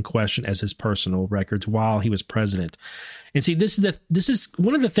records in question as his personal records while he was president. And see, this is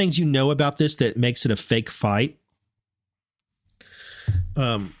one of the things you know about this that makes it a fake fight.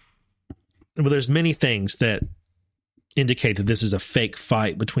 Well, there's many things that indicate that this is a fake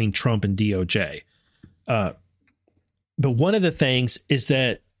fight between Trump and DOJ. But one of the things is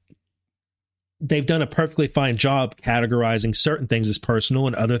that they've done a perfectly fine job categorizing certain things as personal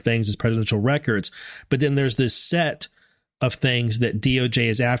and other things as presidential records. But then there's this set of things that DOJ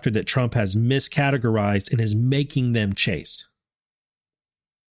is after that Trump has miscategorized and is making them chase.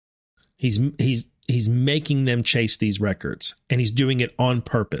 He's making them chase these records, and he's doing it on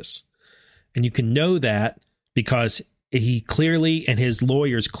purpose. And you can know that because he clearly and his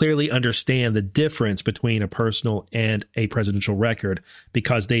lawyers clearly understand the difference between a personal and a presidential record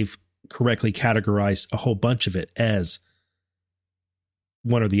because they've correctly categorized a whole bunch of it as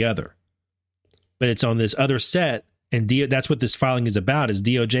one or the other. But it's on this other set, and that's what this filing is about, is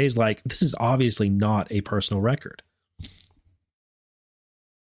DOJ's like, this is obviously not a personal record.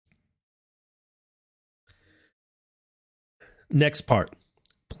 Next part.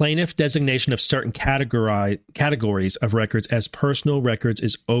 Plaintiff designation of certain categories of records as personal records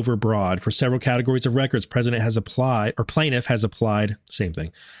is overbroad. For several categories of records, plaintiff has applied, same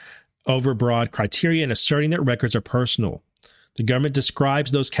thing, overbroad criteria in asserting that records are personal. The government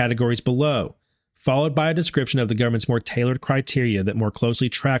describes those categories below, followed by a description of the government's more tailored criteria that more closely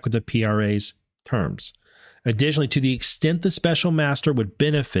track with the PRA's terms. Additionally, to the extent the special master would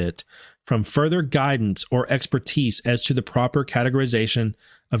benefit from further guidance or expertise as to the proper categorization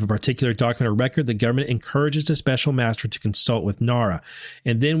of a particular document or record, the government encourages the special master to consult with NARA.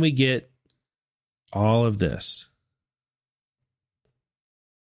 And then we get all of this.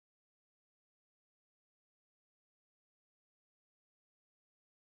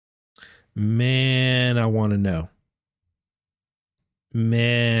 Man, I want to know.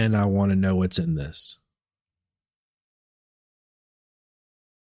 Man, I want to know what's in this.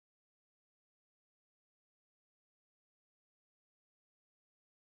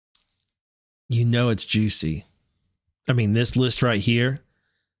 You know it's juicy. I mean, this list right here,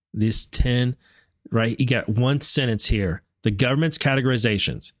 this 10, right? You got one sentence here. The government's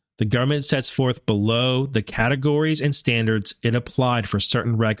categorizations. The government sets forth below the categories and standards it applied for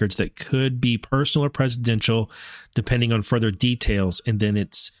certain records that could be personal or presidential, depending on further details. And then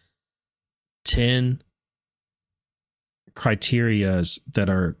it's 10 criterias that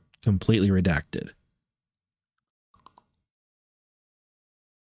are completely redacted.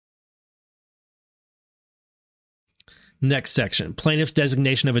 Next section. Plaintiff's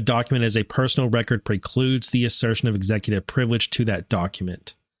designation of a document as a personal record precludes the assertion of executive privilege to that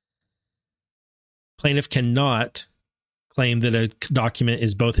document. Plaintiff cannot claim that a document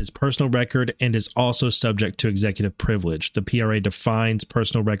is both his personal record and is also subject to executive privilege. The PRA defines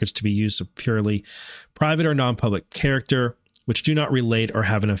personal records to be used of purely private or non-public character, which do not relate or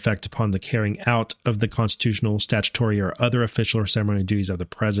have an effect upon the carrying out of the constitutional, statutory, or other official or ceremonial duties of the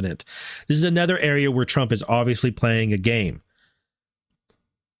president. This is another area where Trump is obviously playing a game.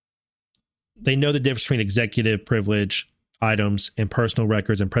 They know the difference between executive privilege items and personal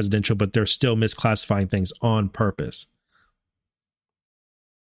records and presidential, but they're still misclassifying things on purpose.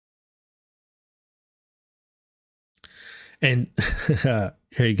 And here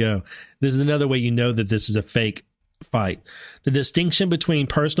you go. This is another way you know that this is a fake fight. The distinction between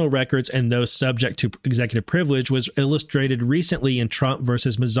personal records and those subject to executive privilege was illustrated recently in Trump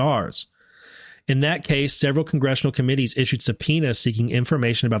versus Mazars. In that case, several congressional committees issued subpoenas seeking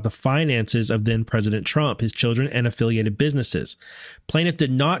information about the finances of then President Trump, his children, and affiliated businesses. Plaintiff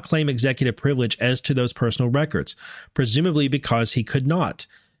did not claim executive privilege as to those personal records, presumably because he could not.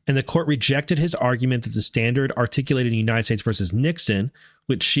 And the court rejected his argument that the standard articulated in United States versus Nixon,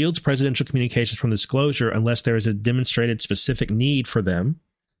 which shields presidential communications from disclosure unless there is a demonstrated specific need for them,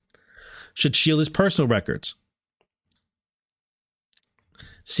 should shield his personal records.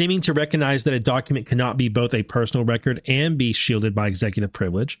 Seeming to recognize that a document cannot be both a personal record and be shielded by executive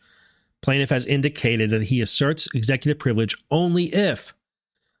privilege, plaintiff has indicated that he asserts executive privilege only if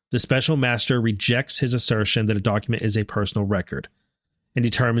the special master rejects his assertion that a document is a personal record and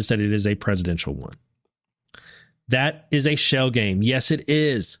determines that it is a presidential one. That is a shell game. Yes, it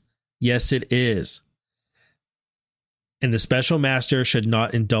is. Yes, it is. And the special master should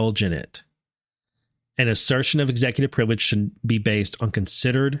not indulge in it. An assertion of executive privilege should be based on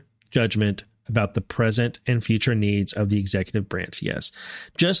considered judgment about the present and future needs of the executive branch. Yes.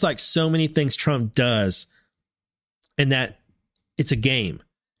 Just like so many things Trump does, and that it's a game.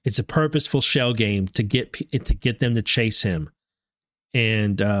 It's a purposeful shell game to get them to chase him.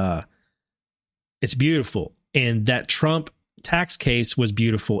 And it's beautiful. And that Trump tax case was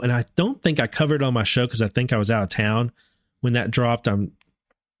beautiful. And I don't think I covered it on my show because I think I was out of town when that dropped.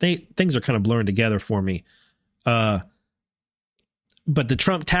 Things are kind of blurring together for me. But the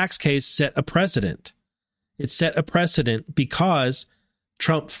Trump tax case set a precedent. It set a precedent because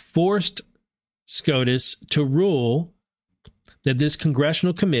Trump forced SCOTUS to rule that this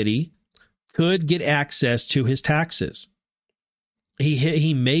congressional committee could get access to his taxes.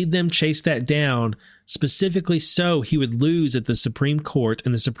 He made them chase that down specifically so he would lose at the Supreme Court,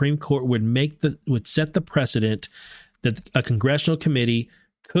 and the Supreme Court would set the precedent that a congressional committee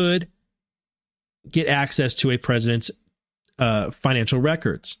could get access to a president's financial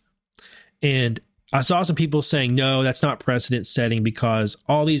records. And I saw some people saying, no, that's not precedent setting because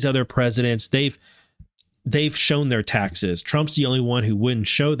all these other presidents, they've shown their taxes. Trump's the only one who wouldn't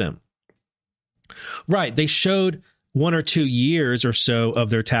show them. Right. They showed 1 or 2 years or so of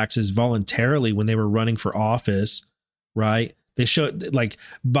their taxes voluntarily when they were running for office. Right. They showed, like,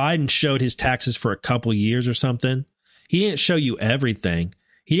 Biden showed his taxes for a couple years or something. He didn't show you everything.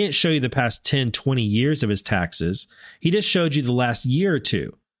 He didn't show you the past 10, 20 years of his taxes. He just showed you the last year or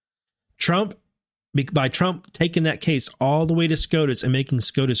two. By Trump taking that case all the way to SCOTUS and making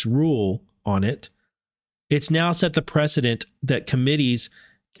SCOTUS rule on it, it's now set the precedent that committees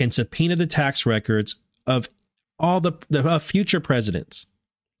can subpoena the tax records of all the future presidents,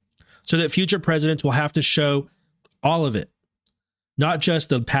 so that future presidents will have to show all of it, not just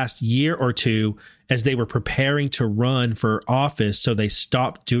the past year or two as they were preparing to run for office. So they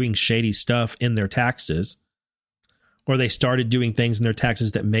stopped doing shady stuff in their taxes, or they started doing things in their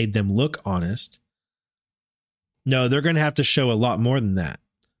taxes that made them look honest. No, they're going to have to show a lot more than that.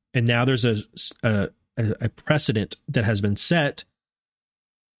 And now there's a precedent that has been set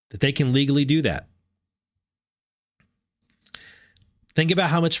that they can legally do that. Think about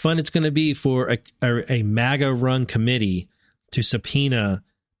how much fun it's going to be for a MAGA-run committee to subpoena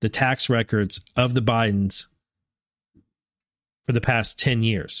the tax records of the Bidens for the past 10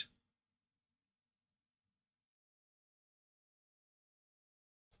 years.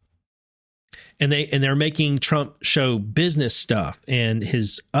 And they're making Trump show business stuff and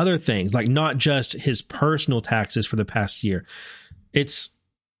his other things, like not just his personal taxes for the past year. It's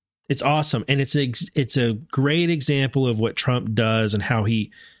awesome, and it's a great example of what Trump does and how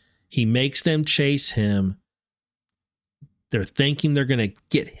he makes them chase him. They're thinking they're going to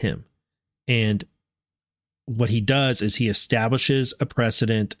get him. And what he does is he establishes a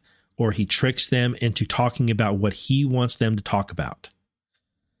precedent, or he tricks them into talking about what he wants them to talk about.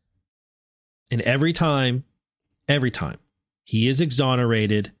 And every time, he is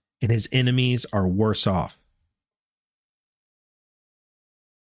exonerated and his enemies are worse off.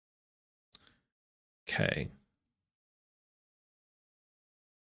 Okay.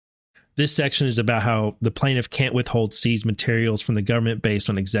 This section is about how the plaintiff can't withhold seized materials from the government based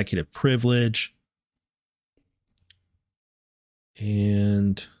on executive privilege.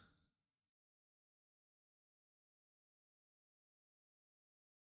 And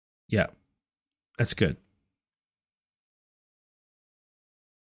yeah, that's good.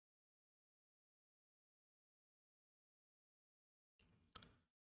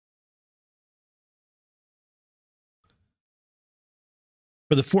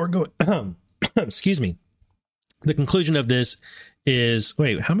 For the foregoing, excuse me, the conclusion of this is,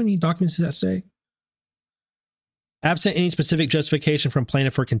 wait, how many documents does that say? Absent any specific justification from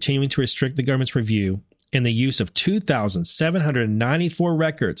plaintiff for continuing to restrict the government's review and the use of 2,794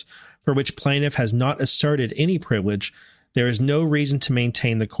 records for which plaintiff has not asserted any privilege, there is no reason to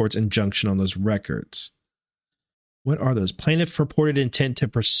maintain the court's injunction on those records. What are those? Plaintiff purported intent to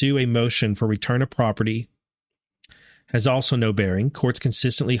pursue a motion for return of property has also no bearing. Courts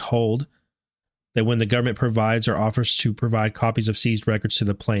consistently hold that when the government provides or offers to provide copies of seized records to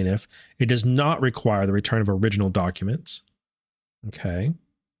the plaintiff, it does not require the return of original documents. Okay.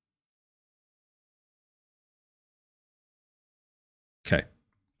 Okay.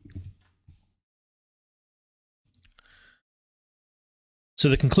 So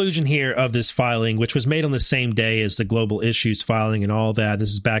the conclusion here of this filing, which was made on the same day as the global issues filing and all that, this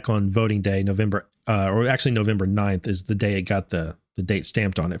is back on voting day, November 9th is the day it got the date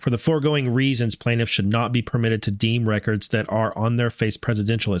stamped on it. For the foregoing reasons, plaintiffs should not be permitted to deem records that are on their face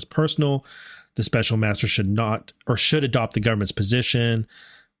presidential as personal. The special master should not or should adopt the government's position.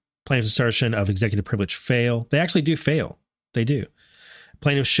 Plaintiff's assertion of executive privilege fail. They actually do fail. They do.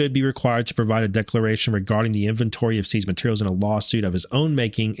 Plaintiff should be required to provide a declaration regarding the inventory of seized materials in a lawsuit of his own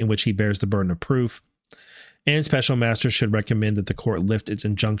making in which he bears the burden of proof. And special master should recommend that the court lift its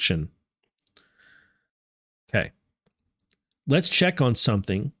injunction. Okay. Let's check on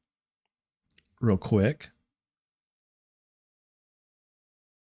something real quick.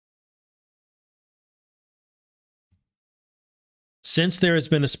 Since there has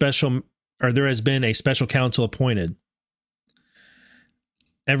been a special counsel appointed,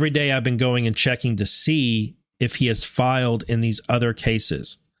 every day I've been going and checking to see if he has filed in these other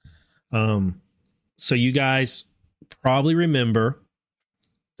cases. So you guys probably remember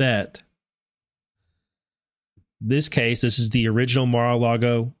that this case, this is the original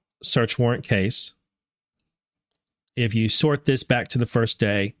Mar-a-Lago search warrant case. If you sort this back to the first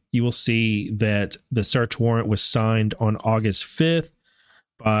day, you will see that the search warrant was signed on August 5th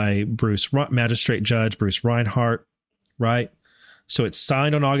by Magistrate Judge Bruce Reinhart, right? So it's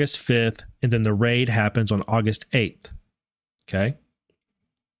signed on August 5th, and then the raid happens on August 8th, okay?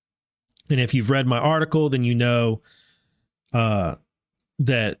 And if you've read my article, then you know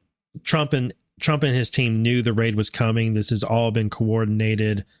that Trump and his team knew the raid was coming. This has all been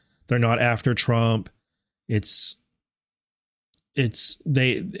coordinated. They're not after Trump. They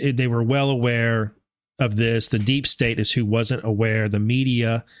were well aware of this. The deep state is who wasn't aware. The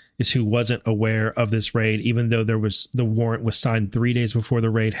media is who wasn't aware of this raid, even though the warrant was signed 3 days before the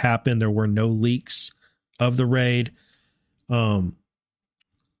raid happened. There were no leaks of the raid. DOJ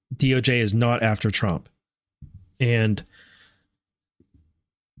is not after Trump. And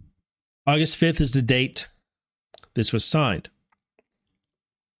August 5th is the date this was signed.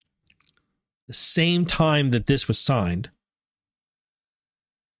 The same time that this was signed,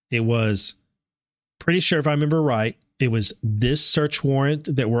 it was, pretty sure if I remember right, it was this search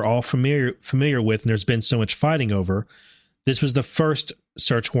warrant that we're all familiar with, and there's been so much fighting over. This was the first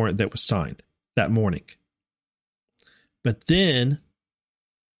search warrant that was signed that morning. But then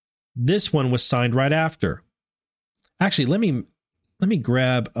this one was signed right after. Actually, let me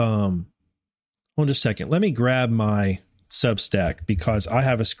grab hold on just a second. Let me grab my Substack because I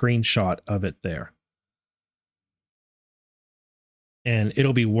have a screenshot of it there. And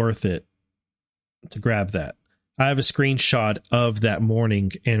it'll be worth it to grab that. I have a screenshot of that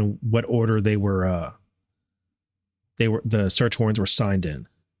morning and what order the search warrants were signed in.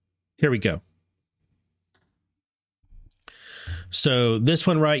 Here we go. So this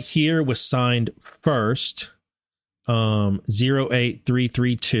one right here was signed first,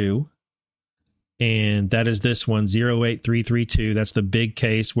 08332. And that is this one, 08332. That's the big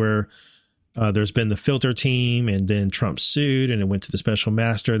case where there's been the filter team and then Trump sued and it went to the special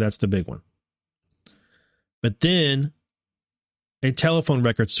master. That's the big one. But then a telephone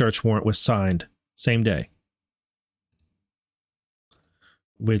record search warrant was signed same day,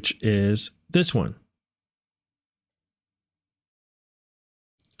 which is this one.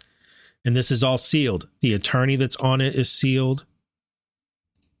 And this is all sealed. The attorney that's on it is sealed.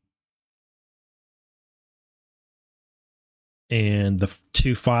 And the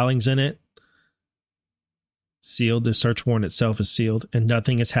two filings in it, sealed. The search warrant itself is sealed, and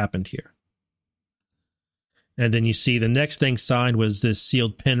nothing has happened here. And then you see the next thing signed was this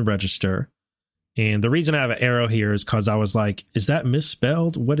sealed pen register. And the reason I have an arrow here is because I was like, is that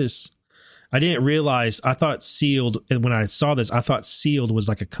misspelled? I didn't realize, I thought sealed, and when I saw this, I thought sealed was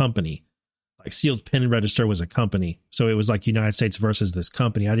like a company. Like sealed pen register was a company. So it was like United States versus this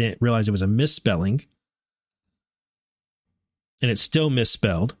company. I didn't realize it was a misspelling. And it's still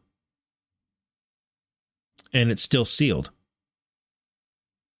misspelled. And it's still sealed.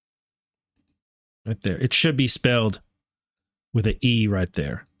 Right there. It should be spelled with an E right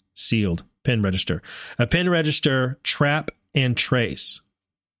there. Sealed. Pen register. A pen register, trap, and trace.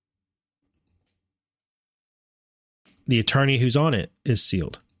 The attorney who's on it is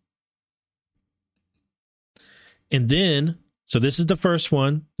sealed. And then, so this is the first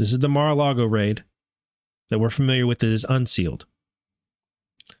one. This is the Mar-a-Lago raid that we're familiar with that is unsealed.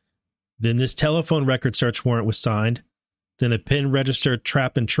 Then this telephone record search warrant was signed. Then a pen register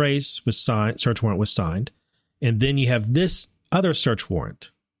trap and trace was signed. Search warrant was signed. And then you have this other search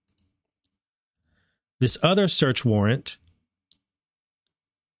warrant. This other search warrant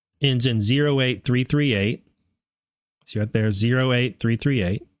ends in 08338. See right there,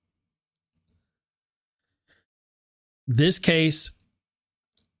 08338. This case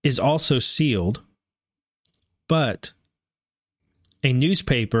is also sealed, but a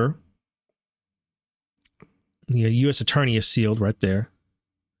newspaper, the U.S. attorney is sealed right there,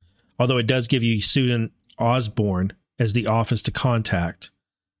 although it does give you Susan Osborne as the office to contact.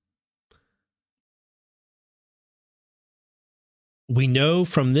 We know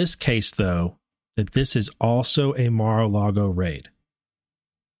from this case, though, that this is also a Mar-a-Lago raid,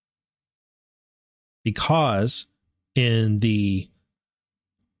 because in the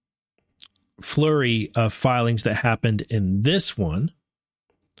flurry of filings that happened in this one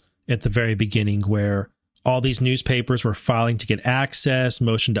at the very beginning, where all these newspapers were filing to get access,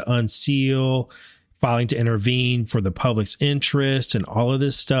 motion to unseal, filing to intervene for the public's interest, and all of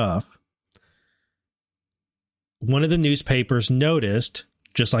this stuff, one of the newspapers noticed,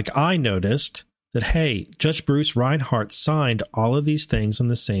 just like I noticed, that, hey, Judge Bruce Reinhart signed all of these things on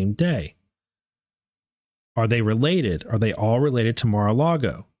the same day. Are they related? Are they all related to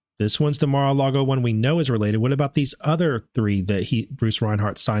Mar-a-Lago? This one's the Mar-a-Lago one we know is related. What about these other three that Bruce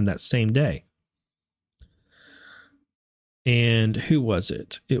Reinhart signed that same day? And who was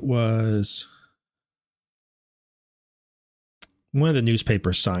it? It was one of the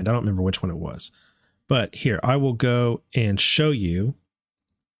newspapers signed. I don't remember which one it was. But here, I will go and show you.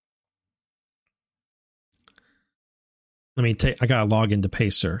 I got to log into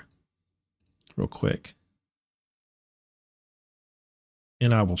Pacer real quick.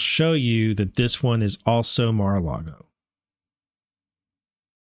 And I will show you that this one is also Mar-a-Lago.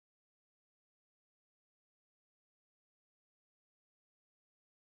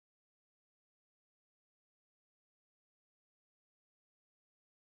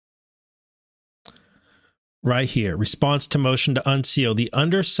 Right here, response to motion to unseal. The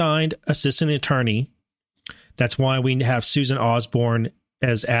undersigned assistant attorney, that's why we have Susan Osborne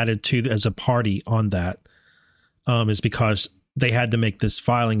as added to as a party on that, is because they had to make this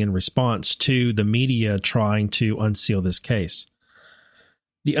filing in response to the media trying to unseal this case.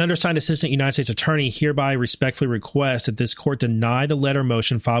 The undersigned assistant United States attorney hereby respectfully requests that this court deny the letter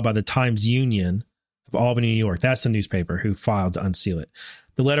motion filed by the Times Union of Albany, New York. That's the newspaper who filed to unseal it.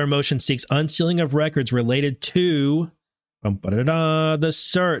 The letter motion seeks unsealing of records related to the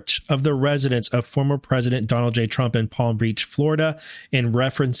search of the residence of former President Donald J. Trump in Palm Beach, Florida, and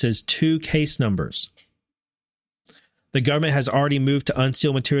references two case numbers. The government has already moved to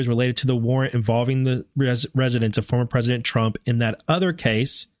unseal materials related to the warrant involving the residence of former President Trump in that other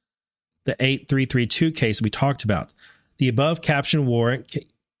case, the 8332 case we talked about. The above captioned warrant,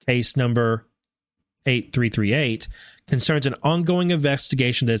 case number 8338, concerns an ongoing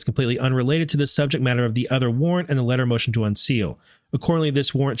investigation that is completely unrelated to the subject matter of the other warrant and the letter motion to unseal. Accordingly,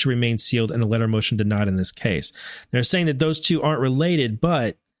 this warrant should remain sealed and the letter motion denied in this case. They're saying that those two aren't related,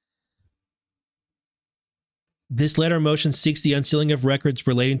 but this letter motion seeks the unsealing of records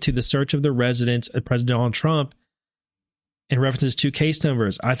relating to the search of the residence of President Donald Trump and references two case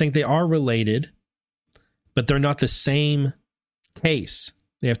numbers. I think they are related, but they're not the same case.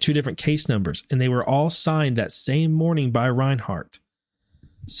 They have two different case numbers, and they were all signed that same morning by Reinhart.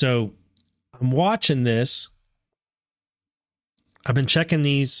 So I'm watching this. I've been checking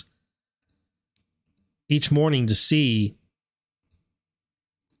these each morning to see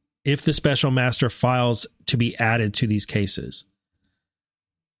if the special master files to be added to these cases.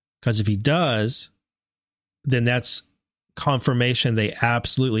 Because if he does, then that's confirmation they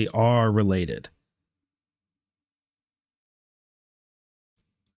absolutely are related.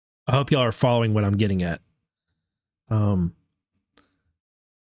 I hope y'all are following what I'm getting at.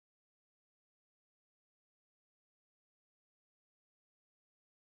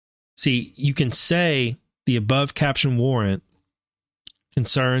 See, you can say the above caption warrant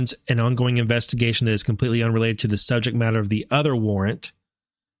concerns an ongoing investigation that is completely unrelated to the subject matter of the other warrant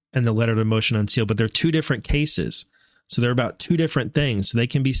and the letter to motion unsealed, but they're two different cases. So they're about two different things. So they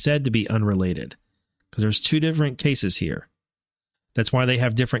can be said to be unrelated because there's two different cases here. That's why they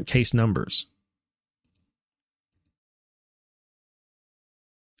have different case numbers.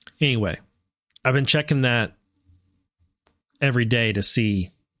 Anyway, I've been checking that every day to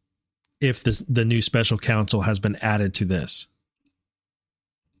see if the new special counsel has been added to this.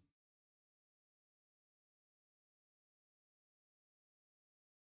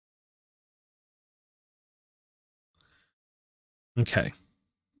 Okay.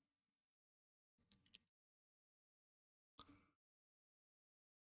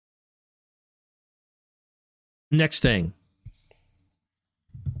 Next thing.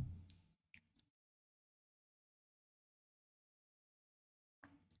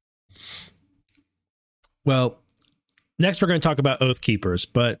 Well, next we're going to talk about Oathkeepers,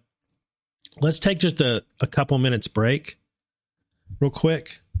 but let's take just a couple minutes break real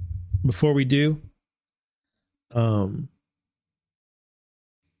quick before we do. In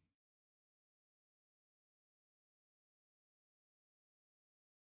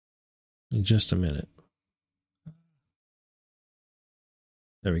just a minute.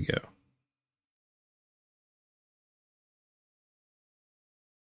 There we go.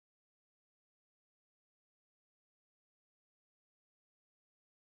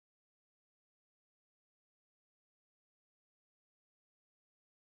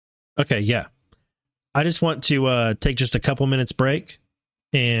 Okay, yeah. I just want to take just a couple minutes break,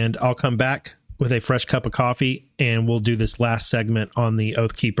 and I'll come back with a fresh cup of coffee, and we'll do this last segment on the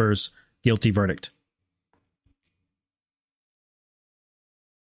Oathkeepers guilty verdict.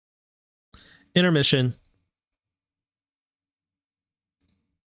 Intermission.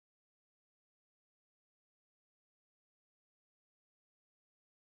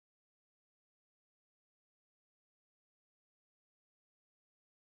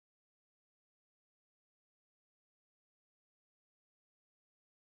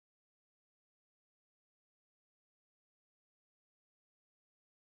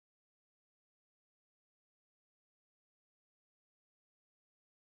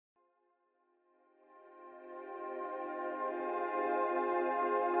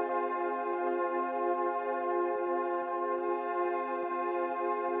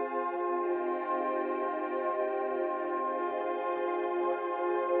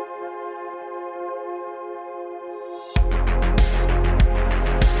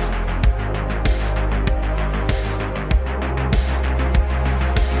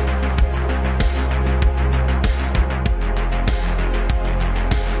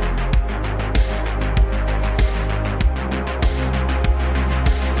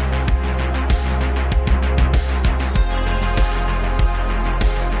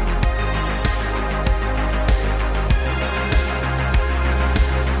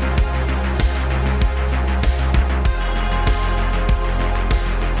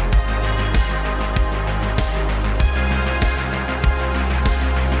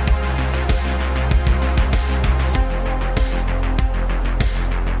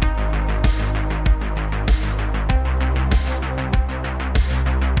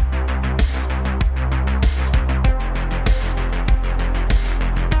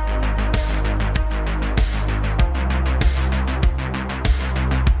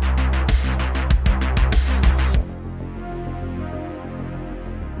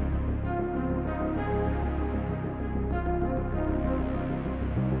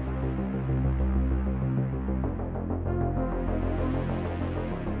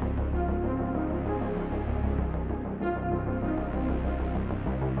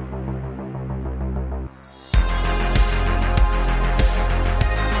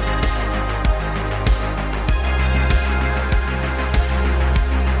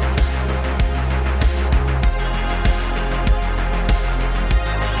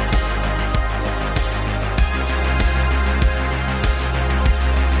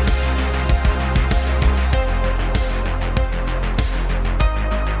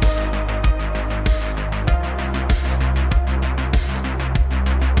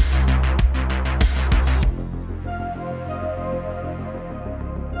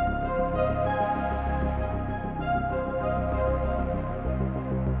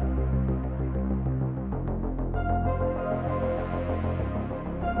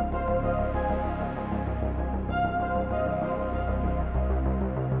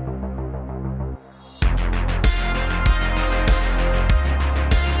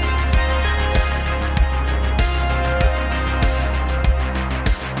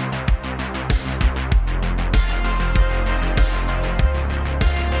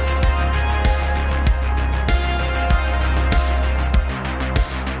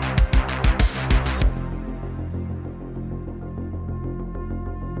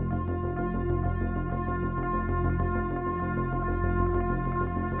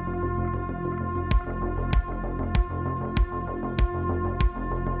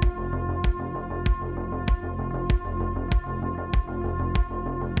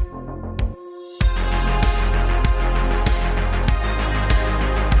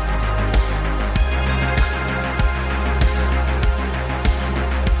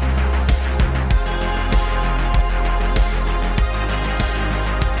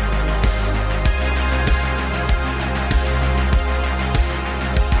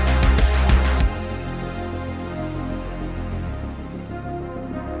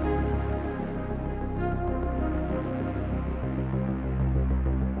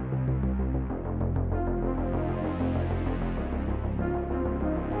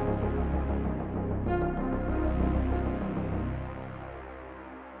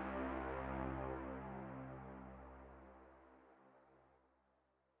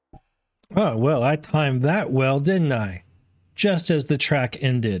 Oh, well, I timed that well, didn't I? Just as the track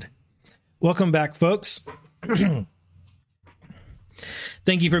ended. Welcome back, folks.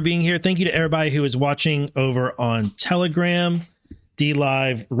 Thank you for being here. Thank you to everybody who is watching over on Telegram,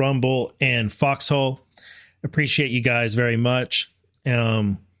 DLive, Rumble, and Foxhole. Appreciate you guys very much.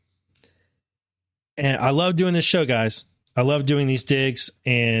 And I love doing this show, guys. I love doing these digs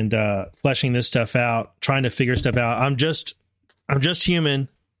and fleshing this stuff out, trying to figure stuff out. I'm just human,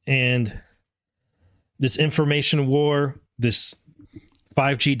 and this information war, this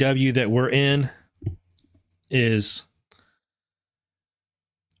 5GW that we're in, is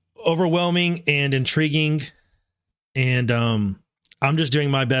overwhelming and intriguing, and I'm just doing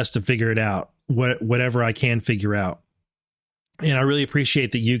my best to figure it out, whatever I can figure out. And I really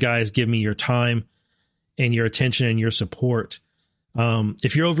appreciate that you guys give me your time and your attention and your support.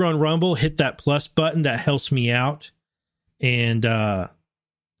 If you're over on Rumble, hit that plus button. That helps me out, and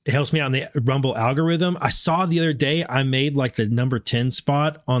it helps me out in the Rumble algorithm. I saw the other day I made like the number 10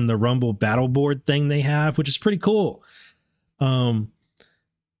 spot on the Rumble battle board thing they have, which is pretty cool. I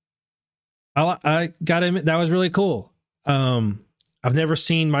got to admit, that was really cool. I've never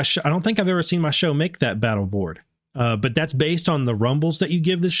seen my show. I don't think I've ever seen my show make that battle board. But that's based on the rumbles that you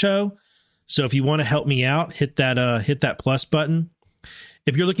give the show. So if you want to help me out, hit that plus button.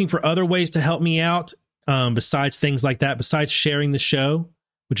 If you're looking for other ways to help me out, besides things like that, besides sharing the show,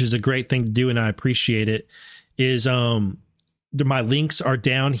 which is a great thing to do, and I appreciate it, is my links are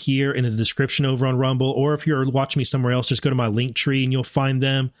down here in the description over on Rumble, or if you're watching me somewhere else, just go to my link tree and you'll find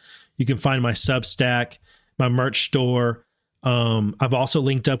them. You can find my Substack, my merch store. I've also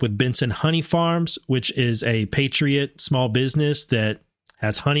linked up with Benson Honey Farms, which is a patriot small business that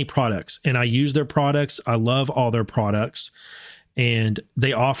has honey products, and I use their products. I love all their products, and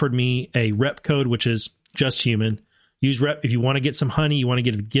they offered me a rep code, which is just human. Use rep if you want to get some honey, you want to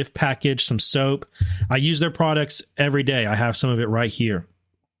get a gift package, some soap. I use their products every day. I have some of it right here.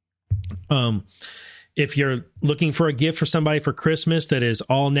 If you're looking for a gift for somebody for Christmas that is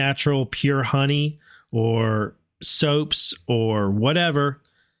all natural, pure honey, or soaps or whatever,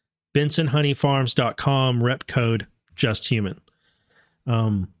 bensonhoneyfarms.com, rep code just human.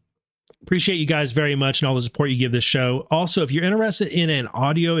 Appreciate you guys very much and all the support you give this show. Also, if you're interested in a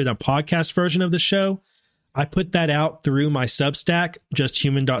podcast version of the show, I put that out through my Substack,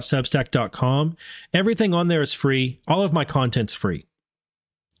 justhuman.substack.com. Everything on there is free. All of my content's free.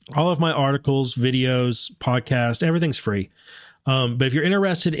 All of my articles, videos, podcasts, everything's free. But if you're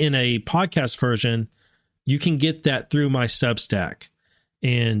interested in a podcast version, you can get that through my Substack.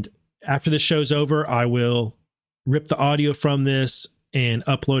 And after this show's over, I will rip the audio from this and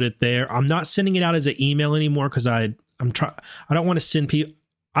upload it there. I'm not sending it out as an email anymore because I don't want to send people.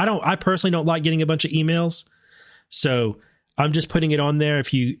 I personally don't like getting a bunch of emails. So I'm just putting it on there.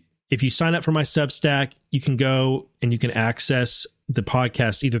 If you sign up for my Substack, you can go and you can access the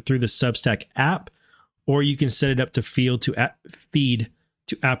podcast either through the Substack app, or you can set it up to feed to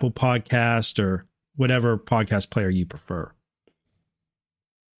Apple Podcast or whatever podcast player you prefer.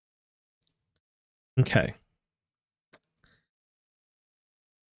 Okay.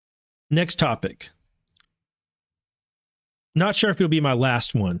 Next topic. Not sure if it'll be my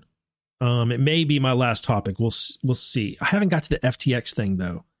last one. It may be my last topic. We'll see. I haven't got to the FTX thing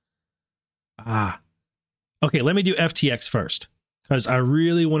though. Okay. Let me do FTX first because I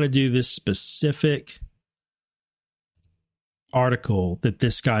really want to do this specific article that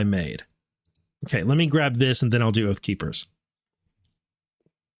this guy made. Okay. Let me grab this and then I'll do Oathkeepers.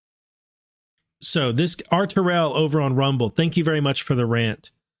 So this R. Terrell over on Rumble. Thank you very much for the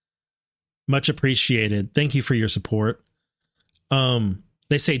rant. Much appreciated. Thank you for your support.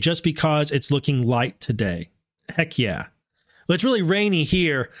 They say just because it's looking light today. Heck yeah. Well, it's really rainy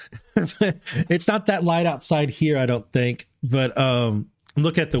here. It's not that light outside here, I don't think. But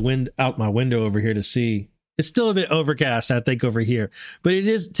look at the wind out my window over here to see. It's still a bit overcast, I think, over here. But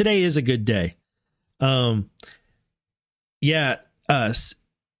today is a good day. CPA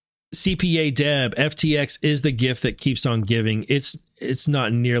Deb, FTX is the gift that keeps on giving.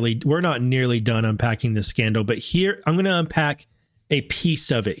 We're not nearly done unpacking this scandal, but here I'm going to unpack a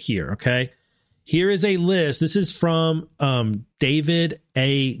piece of it here. Okay. Here is a list. This is from David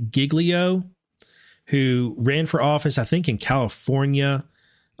A. Giglio, who ran for office, I think in California,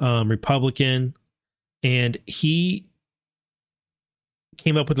 Republican. And he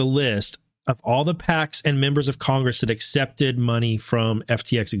came up with a list of all the PACs and members of Congress that accepted money from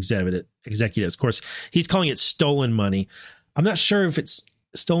FTX executives. Of course, he's calling it stolen money. I'm not sure if it's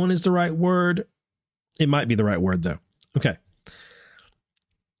stolen is the right word. It might be the right word, though. Okay.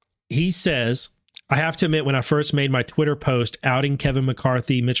 He says, I have to admit, when I first made my Twitter post outing Kevin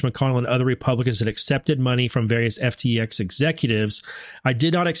McCarthy, Mitch McConnell, and other Republicans that accepted money from various FTX executives, I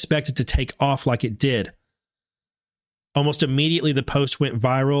did not expect it to take off like it did. Almost immediately, the post went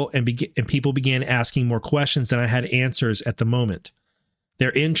viral and people began asking more questions than I had answers at the moment.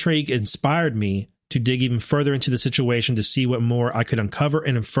 Their intrigue inspired me to dig even further into the situation to see what more I could uncover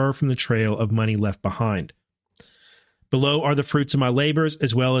and infer from the trail of money left behind. Below are the fruits of my labors,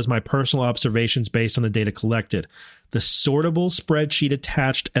 as well as my personal observations based on the data collected. The sortable spreadsheet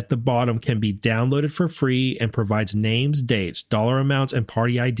attached at the bottom can be downloaded for free and provides names, dates, dollar amounts, and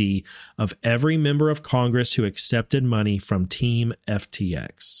party ID of every member of Congress who accepted money from Team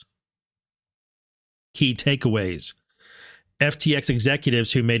FTX. Key takeaways. FTX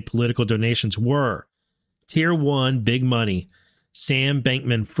executives who made political donations were Tier 1, big money, Sam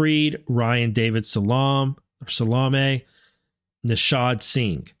Bankman-Fried, Ryan David Salame, Nishad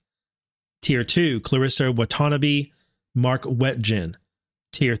Singh. Tier 2, Clarissa Watanabe, Mark Wetjen.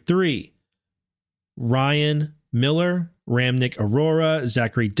 Tier 3, Ryan Miller, Ramnik Arora,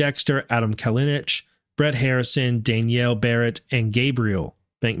 Zachary Dexter, Adam Kalinich, Brett Harrison, Danielle Barrett, and Gabriel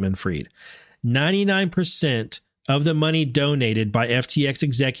Bankman-Fried. 99% of the money donated by FTX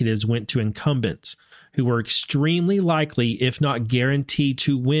executives went to incumbents who were extremely likely, if not guaranteed,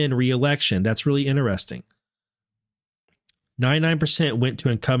 to win re-election. That's really interesting. 99% went to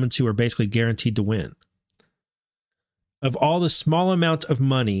incumbents who were basically guaranteed to win. Of all the small amount of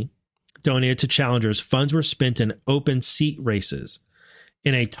money donated to challengers, funds were spent in open seat races.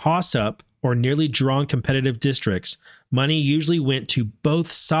 In a toss-up or nearly drawn competitive districts, money usually went to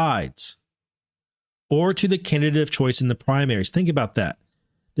both sides or to the candidate of choice in the primaries. Think about that.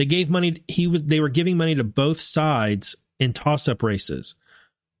 They gave money. They were giving money to both sides in toss-up races.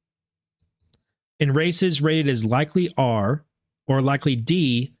 In races rated as likely R or likely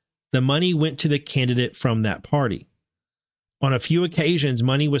D, the money went to the candidate from that party. On a few occasions,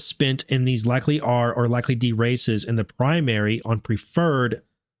 money was spent in these likely R or likely D races in the primary on preferred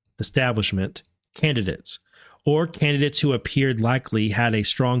establishment candidates, or candidates who appeared likely had a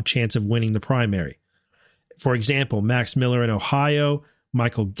strong chance of winning the primary. For example, Max Miller in Ohio,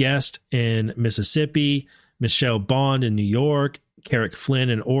 Michael Guest in Mississippi, Michelle Bond in New York, Carrick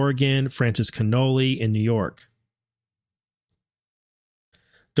Flynn in Oregon, Francis Cannoli in New York.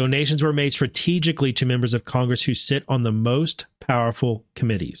 Donations were made strategically to members of Congress who sit on the most powerful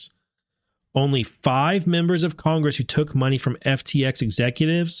committees. Only 5 members of Congress who took money from FTX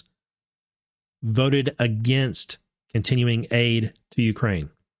executives voted against continuing aid to Ukraine.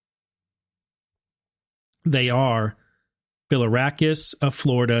 They are Bilirakis of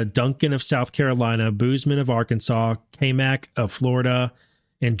Florida, Duncan of South Carolina, Boozman of Arkansas, Kamak of Florida,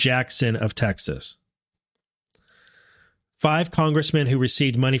 and Jackson of Texas. 5 congressmen who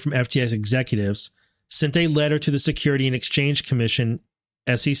received money from FTX executives sent a letter to the Security and Exchange Commission,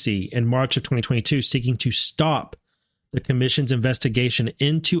 SEC, in March of 2022 seeking to stop the commission's investigation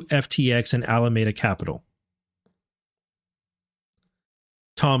into FTX and Alameda Capital.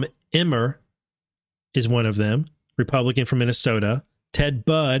 Tom Emmer is one of them, Republican from Minnesota, Ted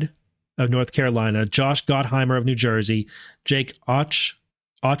Budd of North Carolina, Josh Gottheimer of New Jersey, Jake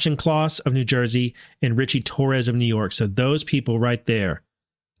Auchincloss of New Jersey, and Richie Torres of New York. So those people right there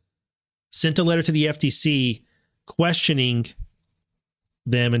sent a letter to the FTC questioning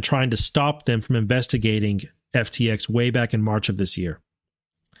them and trying to stop them from investigating FTX way back in March of this year.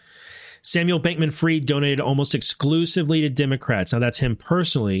 Samuel Bankman-Fried donated almost exclusively to Democrats. Now, that's him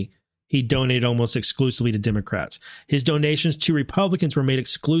personally. He donated almost exclusively to Democrats. His donations to Republicans were made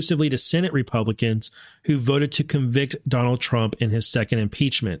exclusively to Senate Republicans who voted to convict Donald Trump in his second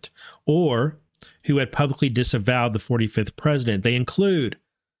impeachment, or who had publicly disavowed the 45th president. They include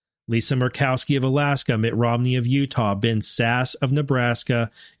Lisa Murkowski of Alaska, Mitt Romney of Utah, Ben Sasse of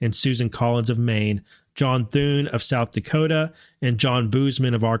Nebraska, and Susan Collins of Maine, John Thune of South Dakota, and John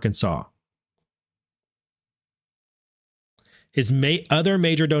Boozman of Arkansas. His other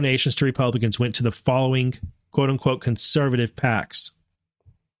major donations to Republicans went to the following quote-unquote conservative PACs.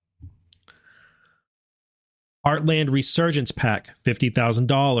 Heartland Resurgence PAC,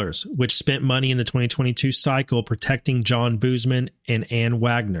 $50,000, which spent money in the 2022 cycle protecting John Boozman and Ann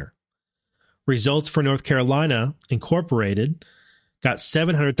Wagner. Results for North Carolina Incorporated got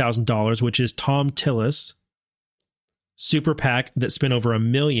 $700,000, which is Tom Tillis' super PAC that spent over $1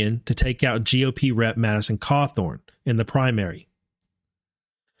 million to take out GOP rep Madison Cawthorn in the primary.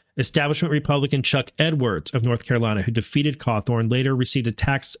 Establishment Republican Chuck Edwards of North Carolina, who defeated Cawthorn, later received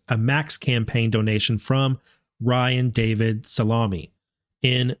a Max campaign donation from Ryan David Salame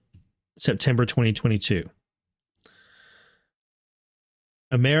in September 2022.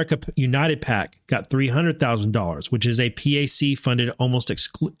 America United PAC got $300,000, which is a PAC funded almost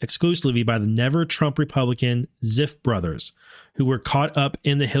exclusively by the never Trump Republican Ziff brothers, who were caught up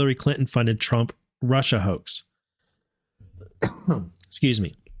in the Hillary Clinton funded Trump Russia hoax. Excuse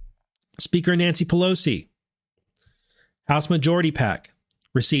me. Speaker Nancy Pelosi, House Majority PAC,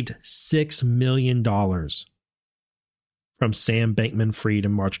 received $6 million from Sam Bankman-Fried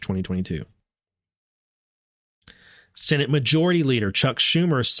in March 2022. Senate Majority Leader Chuck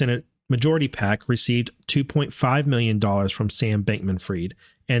Schumer's Senate Majority PAC received $2.5 million from Sam Bankman-Fried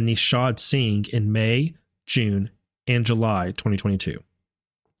and Nishad Singh in May, June, and July 2022.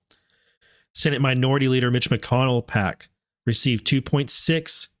 Senate Minority Leader Mitch McConnell PAC received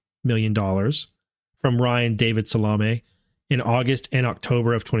 $2.6 million from Ryan David Salame in August and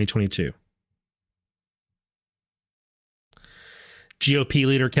October of 2022. GOP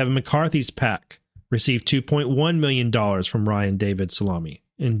leader Kevin McCarthy's PAC received $2.1 million from Ryan David Salame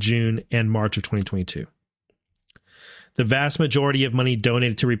in June and March of 2022. The vast majority of money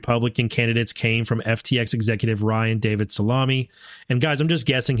donated to Republican candidates came from FTX executive Ryan David Salame. And guys, I'm just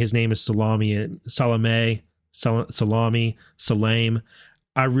guessing his name is Salame.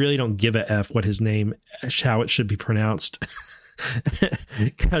 I really don't give a F what his name, how it should be pronounced.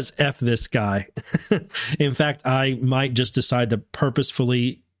 Because F this guy. In fact, I might just decide to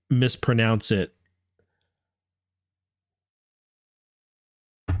purposefully mispronounce it.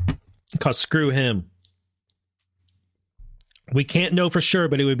 Because screw him. We can't know for sure,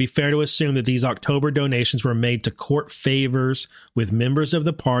 but it would be fair to assume that these October donations were made to court favors with members of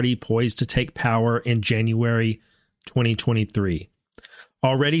the party poised to take power in January 2023.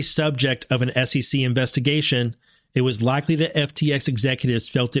 Already subject of an SEC investigation, it was likely that FTX executives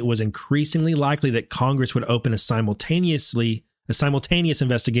felt it was increasingly likely that Congress would open a simultaneous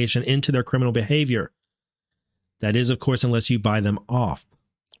investigation into their criminal behavior. That is, of course, unless you buy them off,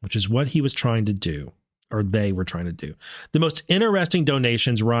 which is what he was trying to do, or they were trying to do. The most interesting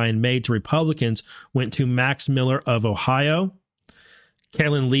donations Ryan made to Republicans went to Max Miller of Ohio,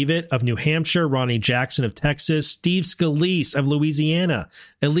 Carolyn Leavitt of New Hampshire, Ronnie Jackson of Texas, Steve Scalise of Louisiana,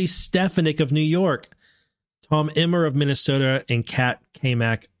 Elise Stefanik of New York, Tom Emmer of Minnesota, and Kat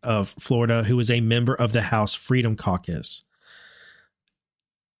Kamak of Florida, who is a member of the House Freedom Caucus.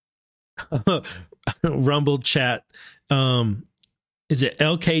 Rumble chat. Is it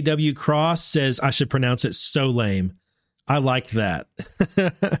LKW Cross says I should pronounce it so lame. I like that.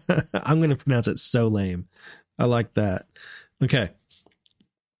 I'm going to pronounce it so lame. I like that. Okay.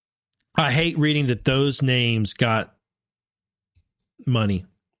 I hate reading that those names got money.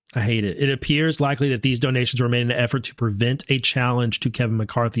 I hate it. It appears likely that these donations were made in an effort to prevent a challenge to Kevin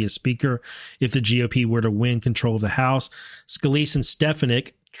McCarthy as Speaker if the GOP were to win control of the House. Scalise and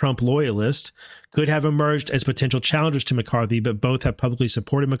Stefanik, Trump loyalists, could have emerged as potential challengers to McCarthy, but both have publicly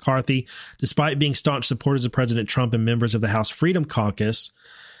supported McCarthy. Despite being staunch supporters of President Trump and members of the House Freedom Caucus,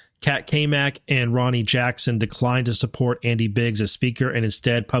 Kat Kamak and Ronnie Jackson declined to support Andy Biggs as Speaker and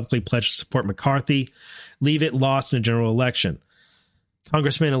instead publicly pledged to support McCarthy. Leavitt lost in a general election.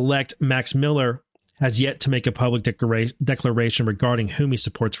 Congressman-elect Max Miller has yet to make a public declaration regarding whom he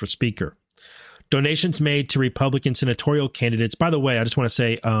supports for Speaker. Donations made to Republican senatorial candidates. By the way, I just want to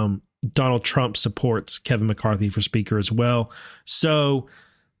say Donald Trump supports Kevin McCarthy for Speaker as well. So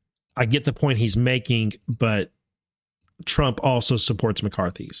I get the point he's making, but Trump also supports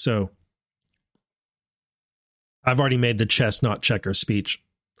McCarthy. So I've already made the chess, not checker speech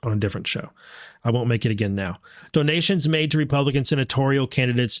on a different show. I won't make it again now. Donations made to Republican senatorial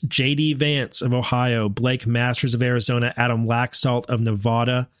candidates J.D. Vance of Ohio, Blake Masters of Arizona, Adam Laxalt of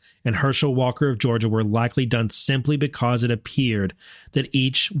Nevada, and Herschel Walker of Georgia were likely done simply because it appeared that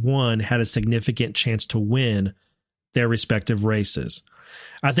each one had a significant chance to win their respective races.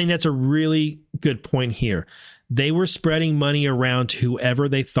 I think that's a really good point here. They were spreading money around to whoever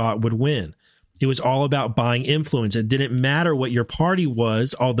they thought would win. It was all about buying influence. It didn't matter what your party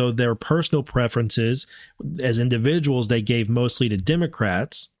was, although their personal preferences as individuals, they gave mostly to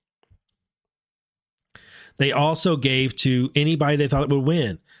Democrats. They also gave to anybody they thought would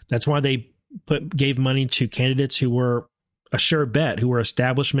win. That's why they gave money to candidates who were a sure bet, who were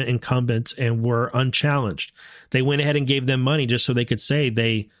establishment incumbents and were unchallenged. They went ahead and gave them money just so they could say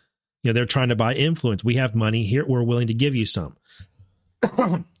they're trying to buy influence. We have money here. We're willing to give you some.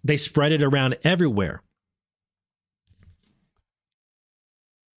 They spread it around everywhere.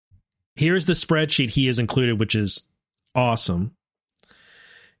 Here's the spreadsheet he has included, which is awesome.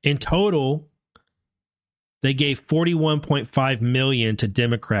 In total, they gave $41.5 million to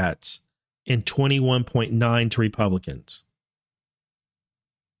Democrats and $21.9 to Republicans.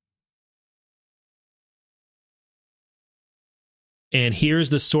 And here's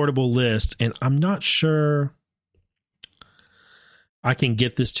the sortable list. And I'm not sure I can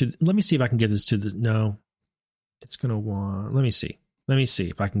get this to, let me see if I can get this to the, no, it's going to want, let me see. Let me see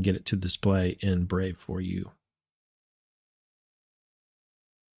if I can get it to display in Brave for you.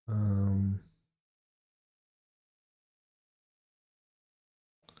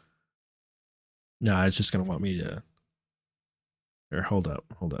 No, it's just going to want me to, here, hold up.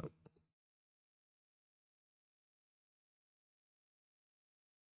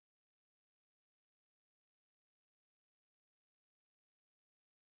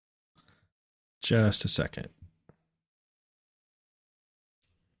 Just a second.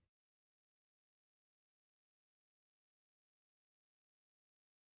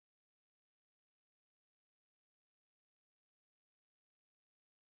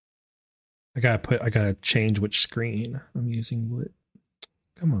 I gotta change which screen I'm using.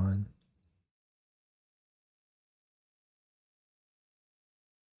 Come on.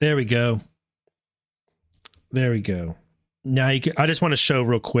 There we go. Now I just want to show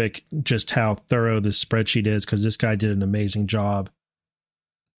real quick just how thorough this spreadsheet is, because this guy did an amazing job.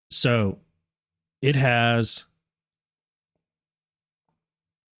 So it has,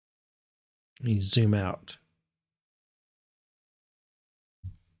 let me zoom out.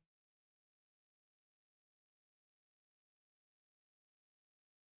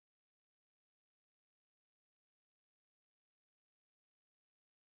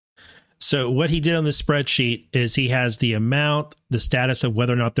 So what he did on the spreadsheet is he has the amount, the status of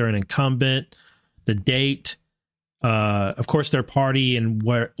whether or not they're an incumbent, the date, of course, their party and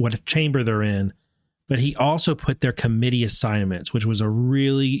what chamber they're in. But he also put their committee assignments, which was a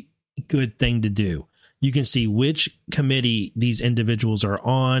really good thing to do. You can see which committee these individuals are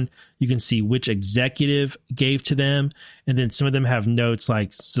on. You can see which executive gave to them. And then some of them have notes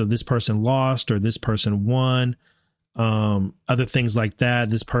like, so this person lost or this person won. Other things like that.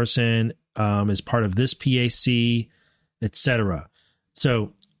 This person is part of this PAC, etc.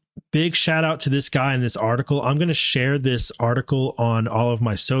 So big shout out to this guy in this article. I'm going to share this article on all of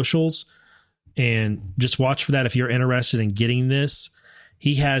my socials, and just watch for that if you're interested in getting this.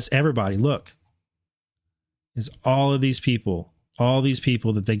 He has everybody. Look, is all of these people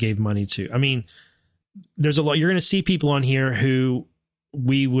that they gave money to. I mean, there's a lot. You're going to see people on here who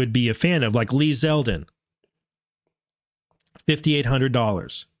we would be a fan of, like Lee Zeldin.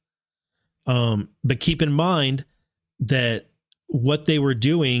 $5,800. But keep in mind that what they were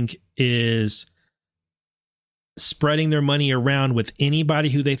doing is spreading their money around with anybody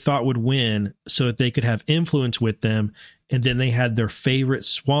who they thought would win so that they could have influence with them. And then they had their favorite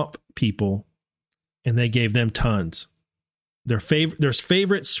swamp people and they gave them tons. Their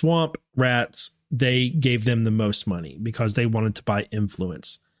favorite swamp rats, they gave them the most money because they wanted to buy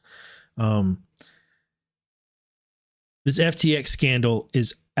influence. This FTX scandal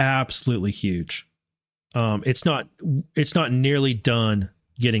is absolutely huge. It's not nearly done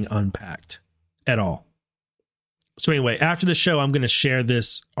getting unpacked at all. So anyway, after the show, I'm going to share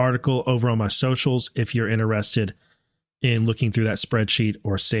this article over on my socials if you're interested in looking through that spreadsheet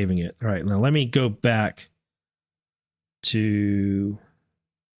or saving it. All right, now let me go back to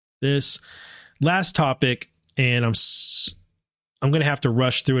this last topic, and I'm going to have to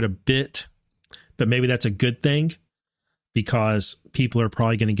rush through it a bit, but maybe that's a good thing, because people are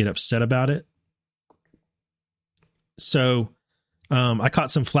probably going to get upset about it. So I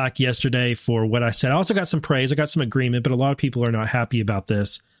caught some flack yesterday for what I said. I also got some praise. I got some agreement, but a lot of people are not happy about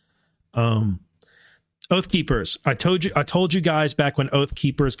this. Oathkeepers. I told you guys back when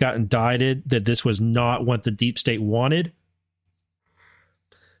Oathkeepers got indicted that this was not what the deep state wanted.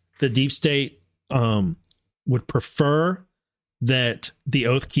 The deep state would prefer that the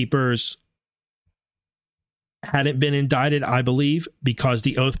Oathkeepers hadn't been indicted, I believe, because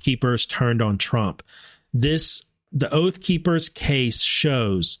the Oathkeepers turned on Trump. The Oathkeepers case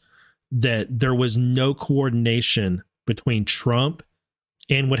shows that there was no coordination between Trump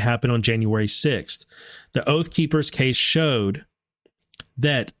and what happened on January 6th. The Oathkeepers case showed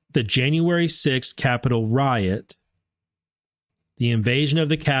that the January 6th Capitol riot, the invasion of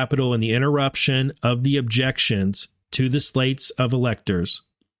the Capitol and the interruption of the objections to the slates of electors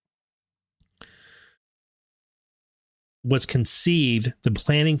was conceived, the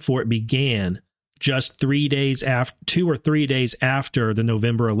planning for it began just 3 days after, 2 or 3 days after the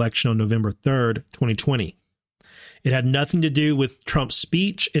November election on November 3rd, 2020. It had nothing to do with Trump's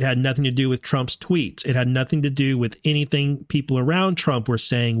speech. It had nothing to do with Trump's tweets. It had nothing to do with anything people around Trump were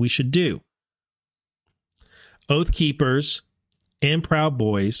saying we should do. Oathkeepers and Proud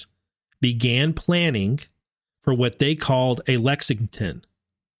Boys began planning for what they called a Lexington.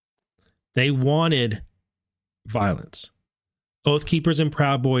 They wanted violence. Oathkeepers and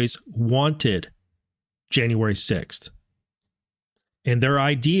Proud Boys wanted January 6th. And their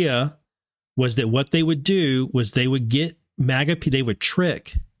idea was that what they would do was they would get MAGA, they would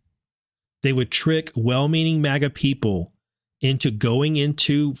trick well-meaning MAGA people into going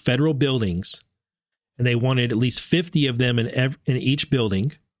into federal buildings, and they wanted at least 50 of them in each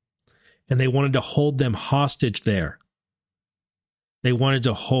building, and they wanted to hold them hostage there. They wanted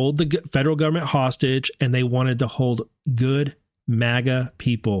to hold the federal government hostage, and they wanted to hold good MAGA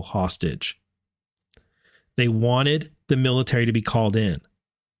people hostage. They wanted the military to be called in.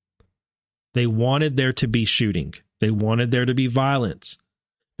 They wanted there to be shooting. They wanted there to be violence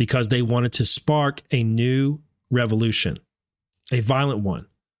because they wanted to spark a new revolution, a violent one.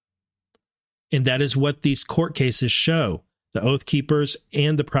 And that is what these court cases show. The Oathkeepers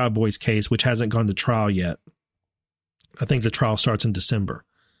and the Proud Boys case, which hasn't gone to trial yet. I think the trial starts in December,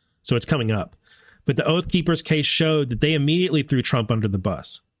 so it's coming up. But the Oathkeepers case showed that they immediately threw Trump under the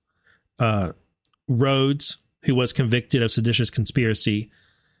bus. Rhodes, who was convicted of seditious conspiracy,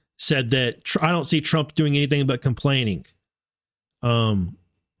 said that I don't see Trump doing anything but complaining.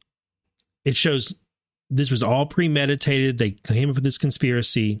 It shows this was all premeditated. They came up with this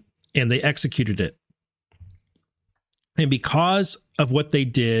conspiracy and they executed it. And because of what they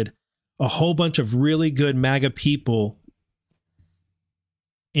did, a whole bunch of really good MAGA people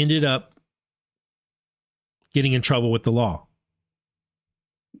ended up getting in trouble with the law.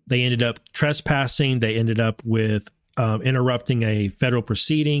 They ended up trespassing. They ended up with interrupting a federal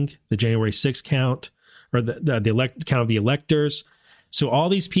proceeding, the January 6th count, or the count of the electors. So all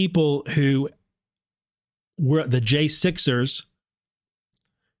these people who were the J6ers,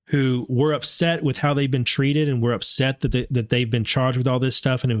 who were upset with how they've been treated and were upset that they've been charged with all this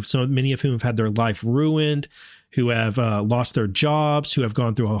stuff, and so many of whom have had their life ruined, who have lost their jobs, who have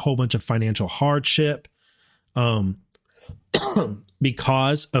gone through a whole bunch of financial hardship,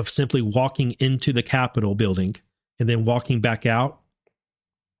 because of simply walking into the Capitol building and then walking back out.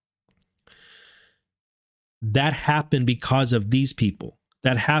 That happened because of these people.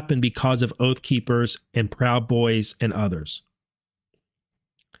 That happened because of Oathkeepers and Proud Boys and others.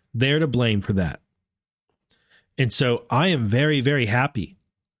 They're to blame for that. And so I am very, very happy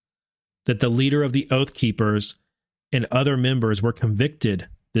that the leader of the Oathkeepers and other members were convicted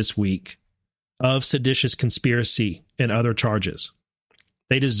this week of seditious conspiracy and other charges.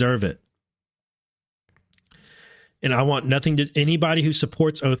 They deserve it. And I want nothing to anybody who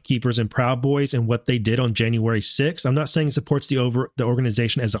supports Oathkeepers and Proud Boys and what they did on January 6th. I'm not saying supports the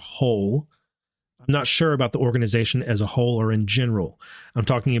organization as a whole. I'm not sure about the organization as a whole or in general. I'm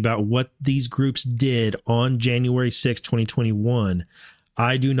talking about what these groups did on January 6th, 2021.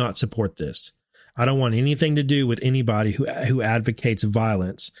 I do not support this. I don't want anything to do with anybody who advocates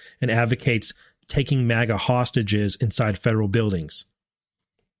violence and advocates taking MAGA hostages inside federal buildings.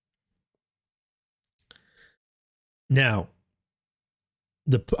 Now,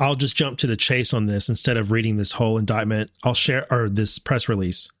 I'll just jump to the chase on this instead of reading this whole indictment. I'll share this press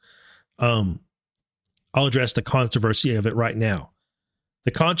release. I'll address the controversy of it right now.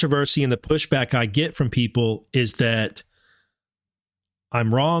 The controversy and the pushback I get from people is that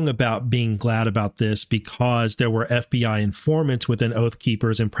I'm wrong about being glad about this because there were FBI informants within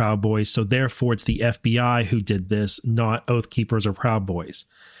Oathkeepers and Proud Boys, so therefore it's the FBI who did this, not Oathkeepers or Proud Boys.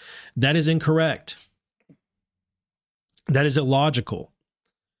 That is incorrect. That is illogical.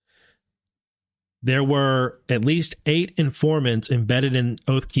 There were at least 8 informants embedded in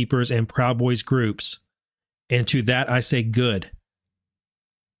Oathkeepers and Proud Boys groups, and to that I say good,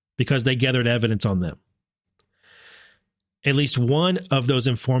 because they gathered evidence on them. At least one of those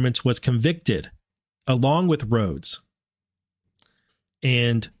informants was convicted, along with Rhodes.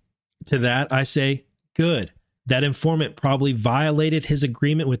 And to that I say good. That informant probably violated his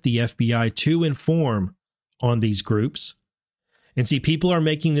agreement with the FBI to inform on these groups. And see, people are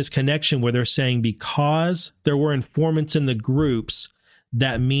making this connection where they're saying because there were informants in the groups,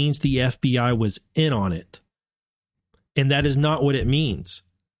 that means the FBI was in on it. And that is not what it means.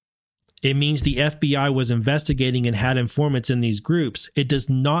 It means the FBI was investigating and had informants in these groups. It does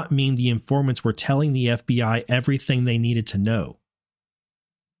not mean the informants were telling the FBI everything they needed to know.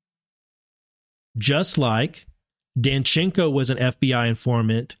 Just like Danchenko was an FBI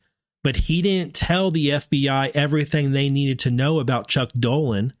informant, but he didn't tell the FBI everything they needed to know about Chuck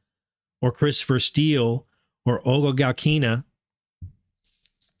Dolan or Christopher Steele or Olga Galkina,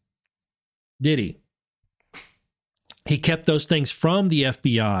 did he? He kept those things from the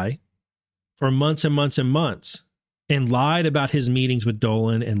FBI for months and months and months and lied about his meetings with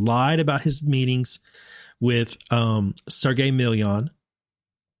Dolan and lied about his meetings with Sergei Milyon.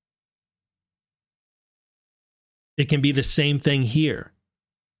 It can be the same thing here.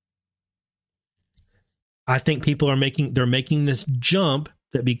 I think people are making this jump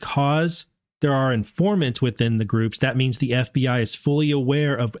that because there are informants within the groups, that means the FBI is fully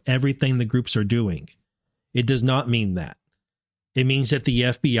aware of everything the groups are doing. It does not mean that. It means that the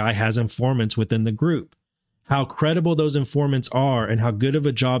FBI has informants within the group. How credible those informants are and how good of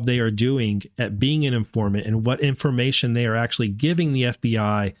a job they are doing at being an informant and what information they are actually giving the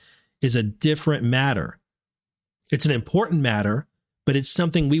FBI is a different matter. It's an important matter, but it's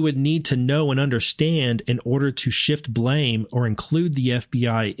something we would need to know and understand in order to shift blame or include the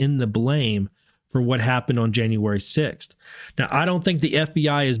FBI in the blame for what happened on January 6th. Now, I don't think the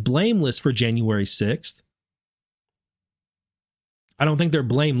FBI is blameless for January 6th. I don't think they're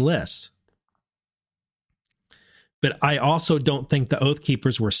blameless. But I also don't think the Oath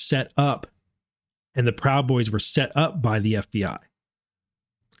Keepers were set up and the Proud Boys were set up by the FBI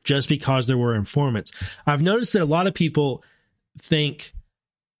just because there were informants. I've noticed that a lot of people think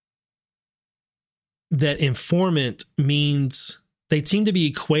that informant means, they seem to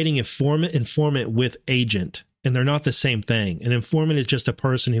be equating informant with agent, and they're not the same thing. An informant is just a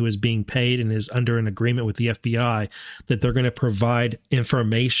person who is being paid and is under an agreement with the FBI that they're going to provide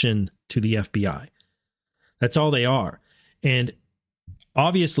information to the FBI. That's all they are. And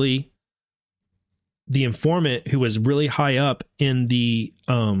obviously, the informant who was really high up in the,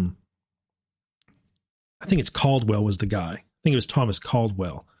 I think it's Caldwell was the guy. I think it was Thomas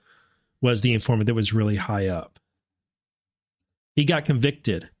Caldwell was the informant that was really high up. He got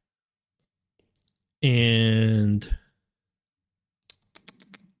convicted. And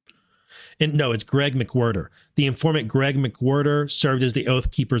no, it's Greg McWhirter. The informant Greg McWhirter served as the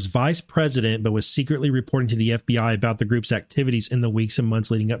Oath Keepers vice president, but was secretly reporting to the FBI about the group's activities in the weeks and months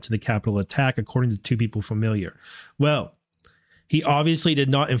leading up to the Capitol attack, according to two people familiar. Well, he obviously did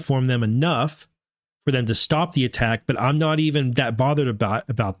not inform them enough for them to stop the attack, but I'm not even that bothered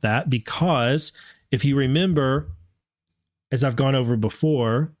about that, because if you remember, as I've gone over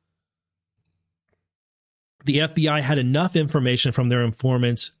before, the FBI had enough information from their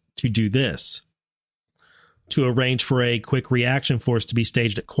informants to do this, to arrange for a quick reaction force to be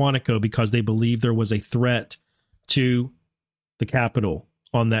staged at Quantico because they believed there was a threat to the Capitol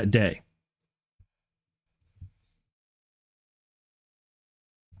on that day.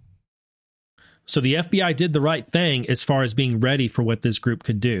 So the FBI did the right thing as far as being ready for what this group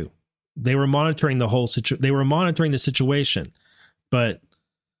could do. They were monitoring the situation, but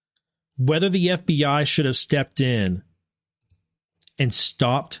whether the FBI should have stepped in and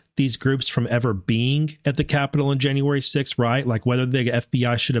stopped these groups from ever being at the Capitol on January 6th, right? Like whether the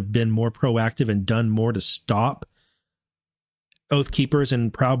FBI should have been more proactive and done more to stop Oath Keepers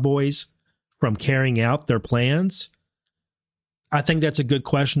and Proud Boys from carrying out their plans. I think that's a good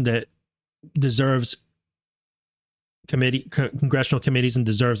question that deserves congressional committees and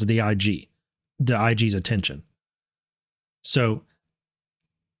deserves the IG's attention. So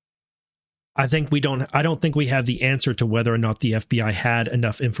I don't think we have the answer to whether or not the FBI had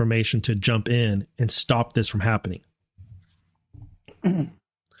enough information to jump in and stop this from happening.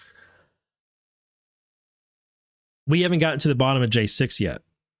 We haven't gotten to the bottom of J6 yet.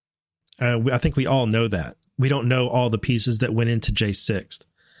 I think we all know that. We don't know all the pieces that went into J6.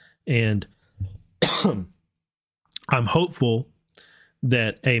 And I'm hopeful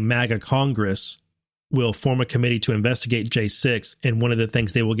that a MAGA Congress will form a committee to investigate J6, and one of the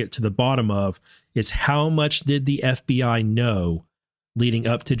things they will get to the bottom of is how much did the FBI know leading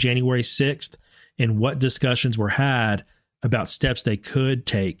up to January 6th, and what discussions were had about steps they could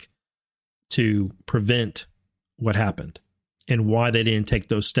take to prevent what happened, and why they didn't take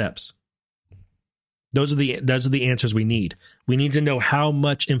those steps. Those are the answers we need. We need to know how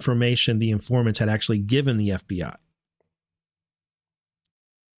much information the informants had actually given the FBI.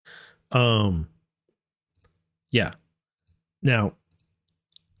 Yeah. Now,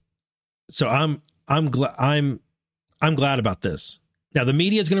 so I'm glad about this. Now, the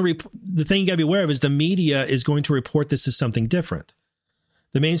media is going to the thing you got to be aware of is the media is going to report this as something different.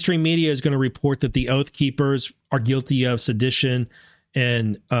 The mainstream media is going to report that the Oath Keepers are guilty of sedition,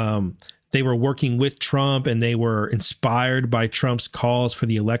 and they were working with Trump, and they were inspired by Trump's calls for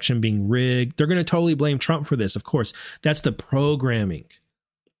the election being rigged. They're going to totally blame Trump for this. Of course, that's the programming.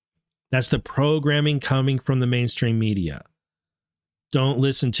 That's the programming coming from the mainstream media. Don't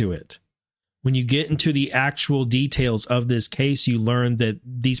listen to it. When you get into the actual details of this case, you learn that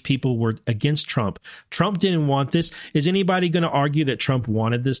these people were against Trump. Trump didn't want this. Is anybody going to argue that Trump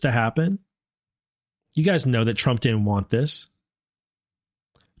wanted this to happen? You guys know that Trump didn't want this.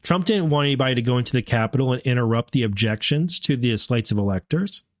 Trump didn't want anybody to go into the Capitol and interrupt the objections to the slates of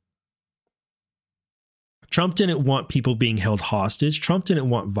electors. Trump didn't want people being held hostage. Trump didn't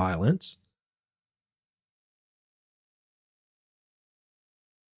want violence.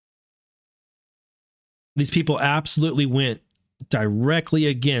 These people absolutely went directly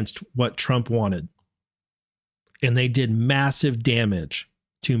against what Trump wanted. And they did massive damage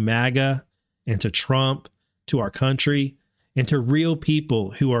to MAGA and to Trump, to our country, and to real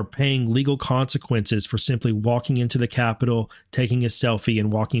people who are paying legal consequences for simply walking into the Capitol, taking a selfie,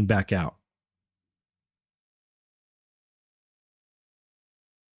 and walking back out.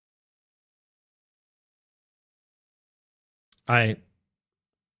 I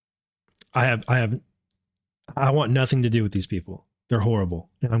want nothing to do with these people. They're horrible,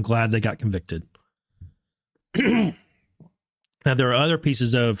 and I'm glad they got convicted. Now, there are other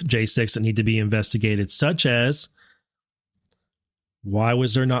pieces of J6 that need to be investigated, such as why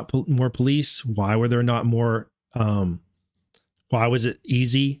was there not more police? Why were there not more? Why was it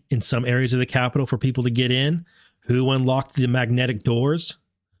easy in some areas of the Capitol for people to get in? Who unlocked the magnetic doors?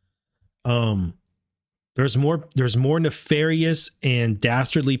 There's more nefarious and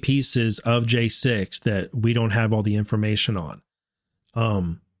dastardly pieces of J6 that we don't have all the information on.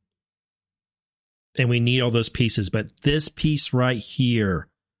 And we need all those pieces, but this piece right here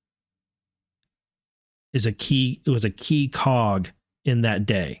is a key. It was a key cog in that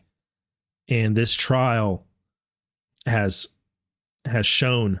day. And this trial has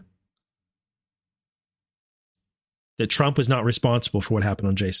shown that Trump was not responsible for what happened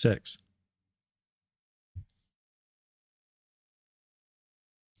on J6.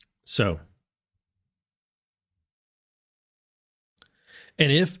 So,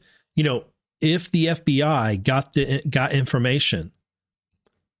 and if the FBI got information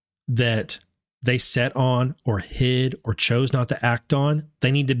that they set on or hid or chose not to act on,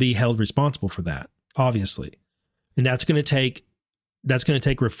 they need to be held responsible for that, obviously. And that's going to take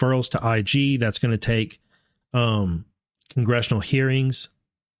referrals to IG. That's going to take congressional hearings.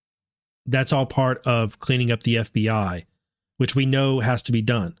 That's all part of cleaning up the FBI, which we know has to be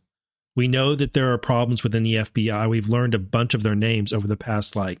done. We know that there are problems within the FBI. We've learned a bunch of their names over the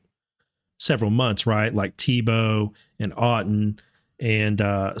past several months, right? Like Tebow and Otten and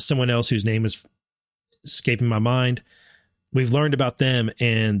someone else whose name is escaping my mind. We've learned about them,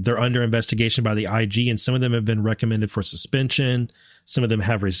 and they're under investigation by the IG, and some of them have been recommended for suspension. Some of them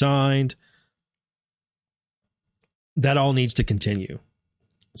have resigned. That all needs to continue.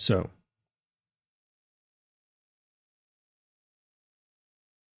 So,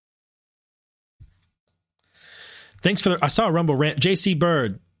 thanks I saw a Rumble rant. JC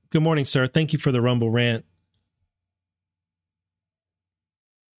Bird, good morning, sir. Thank you for the Rumble rant.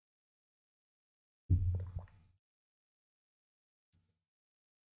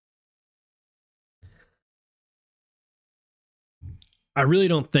 I really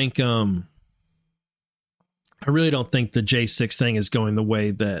don't think the J6 thing is going the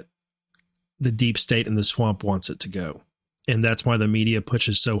way that the deep state and the swamp wants it to go. And that's why the media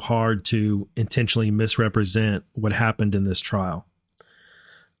pushes so hard to intentionally misrepresent what happened in this trial.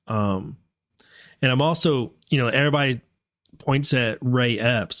 And I'm also, everybody points at Ray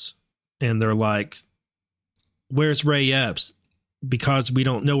Epps and they're like, where's Ray Epps? Because we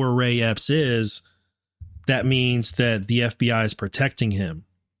don't know where Ray Epps is, that means that the FBI is protecting him.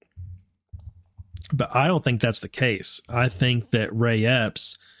 But I don't think that's the case. I think that Ray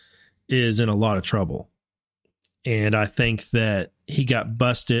Epps is in a lot of trouble. And I think that he got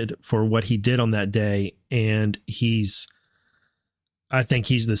busted for what he did on that day. And I think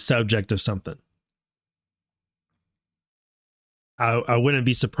he's the subject of something. I wouldn't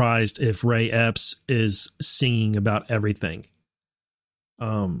be surprised if Ray Epps is singing about everything.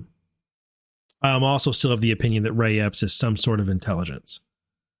 I'm also still of the opinion that Ray Epps is some sort of intelligence.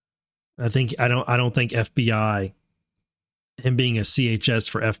 I don't think FBI, him being a CHS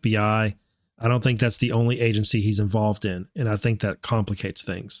for FBI, I don't think that's the only agency he's involved in, and I think that complicates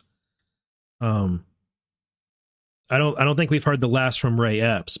things. I don't think we've heard the last from Ray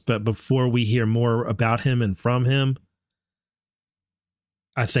Epps, but before we hear more about him and from him,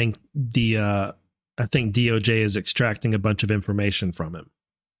 I think DOJ is extracting a bunch of information from him.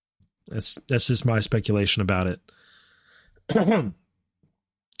 That's just my speculation about it.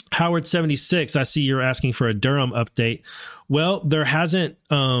 Howard 76, I see you're asking for a Durham update. Well, there haven't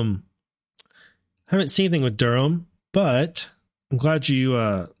seen anything with Durham, but I'm glad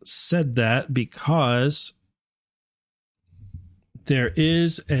you said that, because there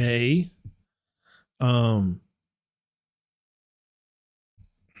is a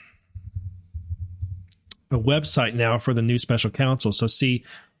website now for the new special counsel. So see,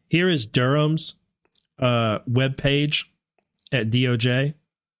 here is Durham's webpage at DOJ.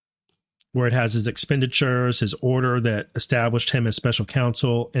 where it has his expenditures, his order that established him as special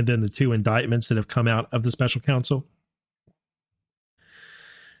counsel, and then the 2 indictments that have come out of the special counsel.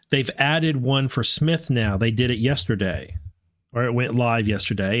 They've added one for Smith now. They did it yesterday, or it went live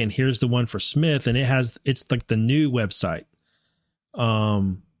yesterday. And here's the one for Smith, and it's like the new website.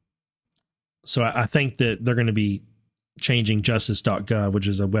 So I think that they're going to be changing justice.gov, which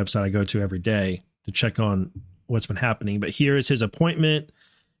is a website I go to every day to check on what's been happening. But here is his appointment,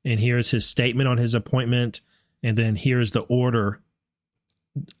 and here's his statement on his appointment, and then here's the order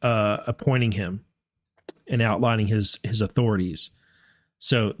appointing him and outlining his authorities.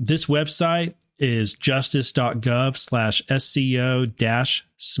 So this website is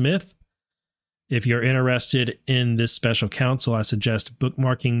justice.gov/SCO-Smith. If you're interested in this special counsel, I suggest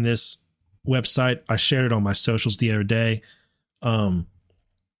bookmarking this website. I shared it on my socials the other day.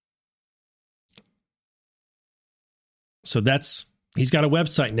 So he's got a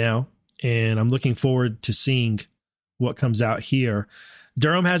website now, and I'm looking forward to seeing what comes out here.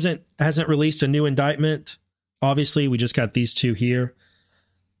 Durham hasn't released a new indictment. Obviously, we just got these 2 here.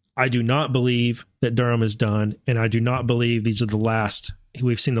 I do not believe that Durham is done, and I do not believe these are the last.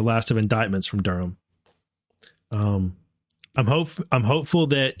 We've seen the last of indictments from Durham. I'm hopeful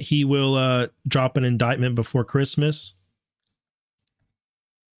that he will drop an indictment before Christmas.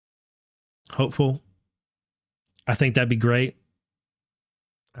 Hopeful. I think that'd be great.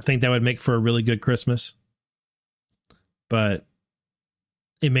 I think that would make for a really good Christmas. But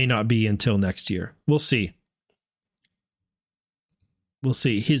it may not be until next year. We'll see. We'll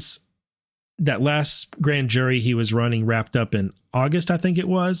see. That last grand jury he was running wrapped up in August, I think it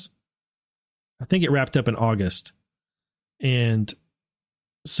was. I think it wrapped up in August. And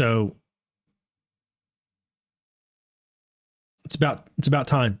so it's about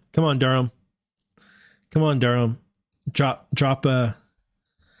time. Come on, Durham. Come on, Durham. Drop a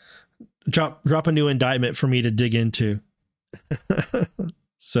new indictment for me to dig into.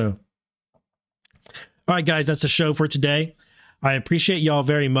 So, all right, guys, that's the show for today. I appreciate y'all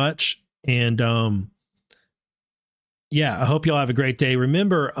very much. And I hope y'all have a great day.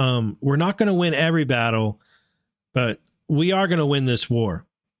 Remember, we're not going to win every battle, but we are going to win this war.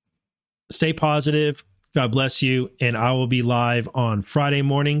 Stay positive. God bless you. And I will be live on Friday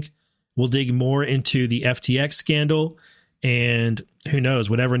morning. We'll dig more into the FTX scandal, and who knows,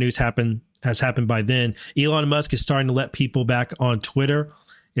 whatever news has happened by then. Elon Musk is starting to let people back on Twitter.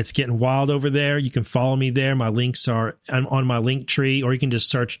 It's getting wild over there. You can follow me there. My links are on my link tree, or you can just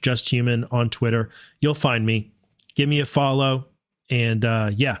search Just Human on Twitter. You'll find me. Give me a follow, and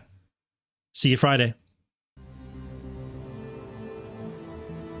see you Friday.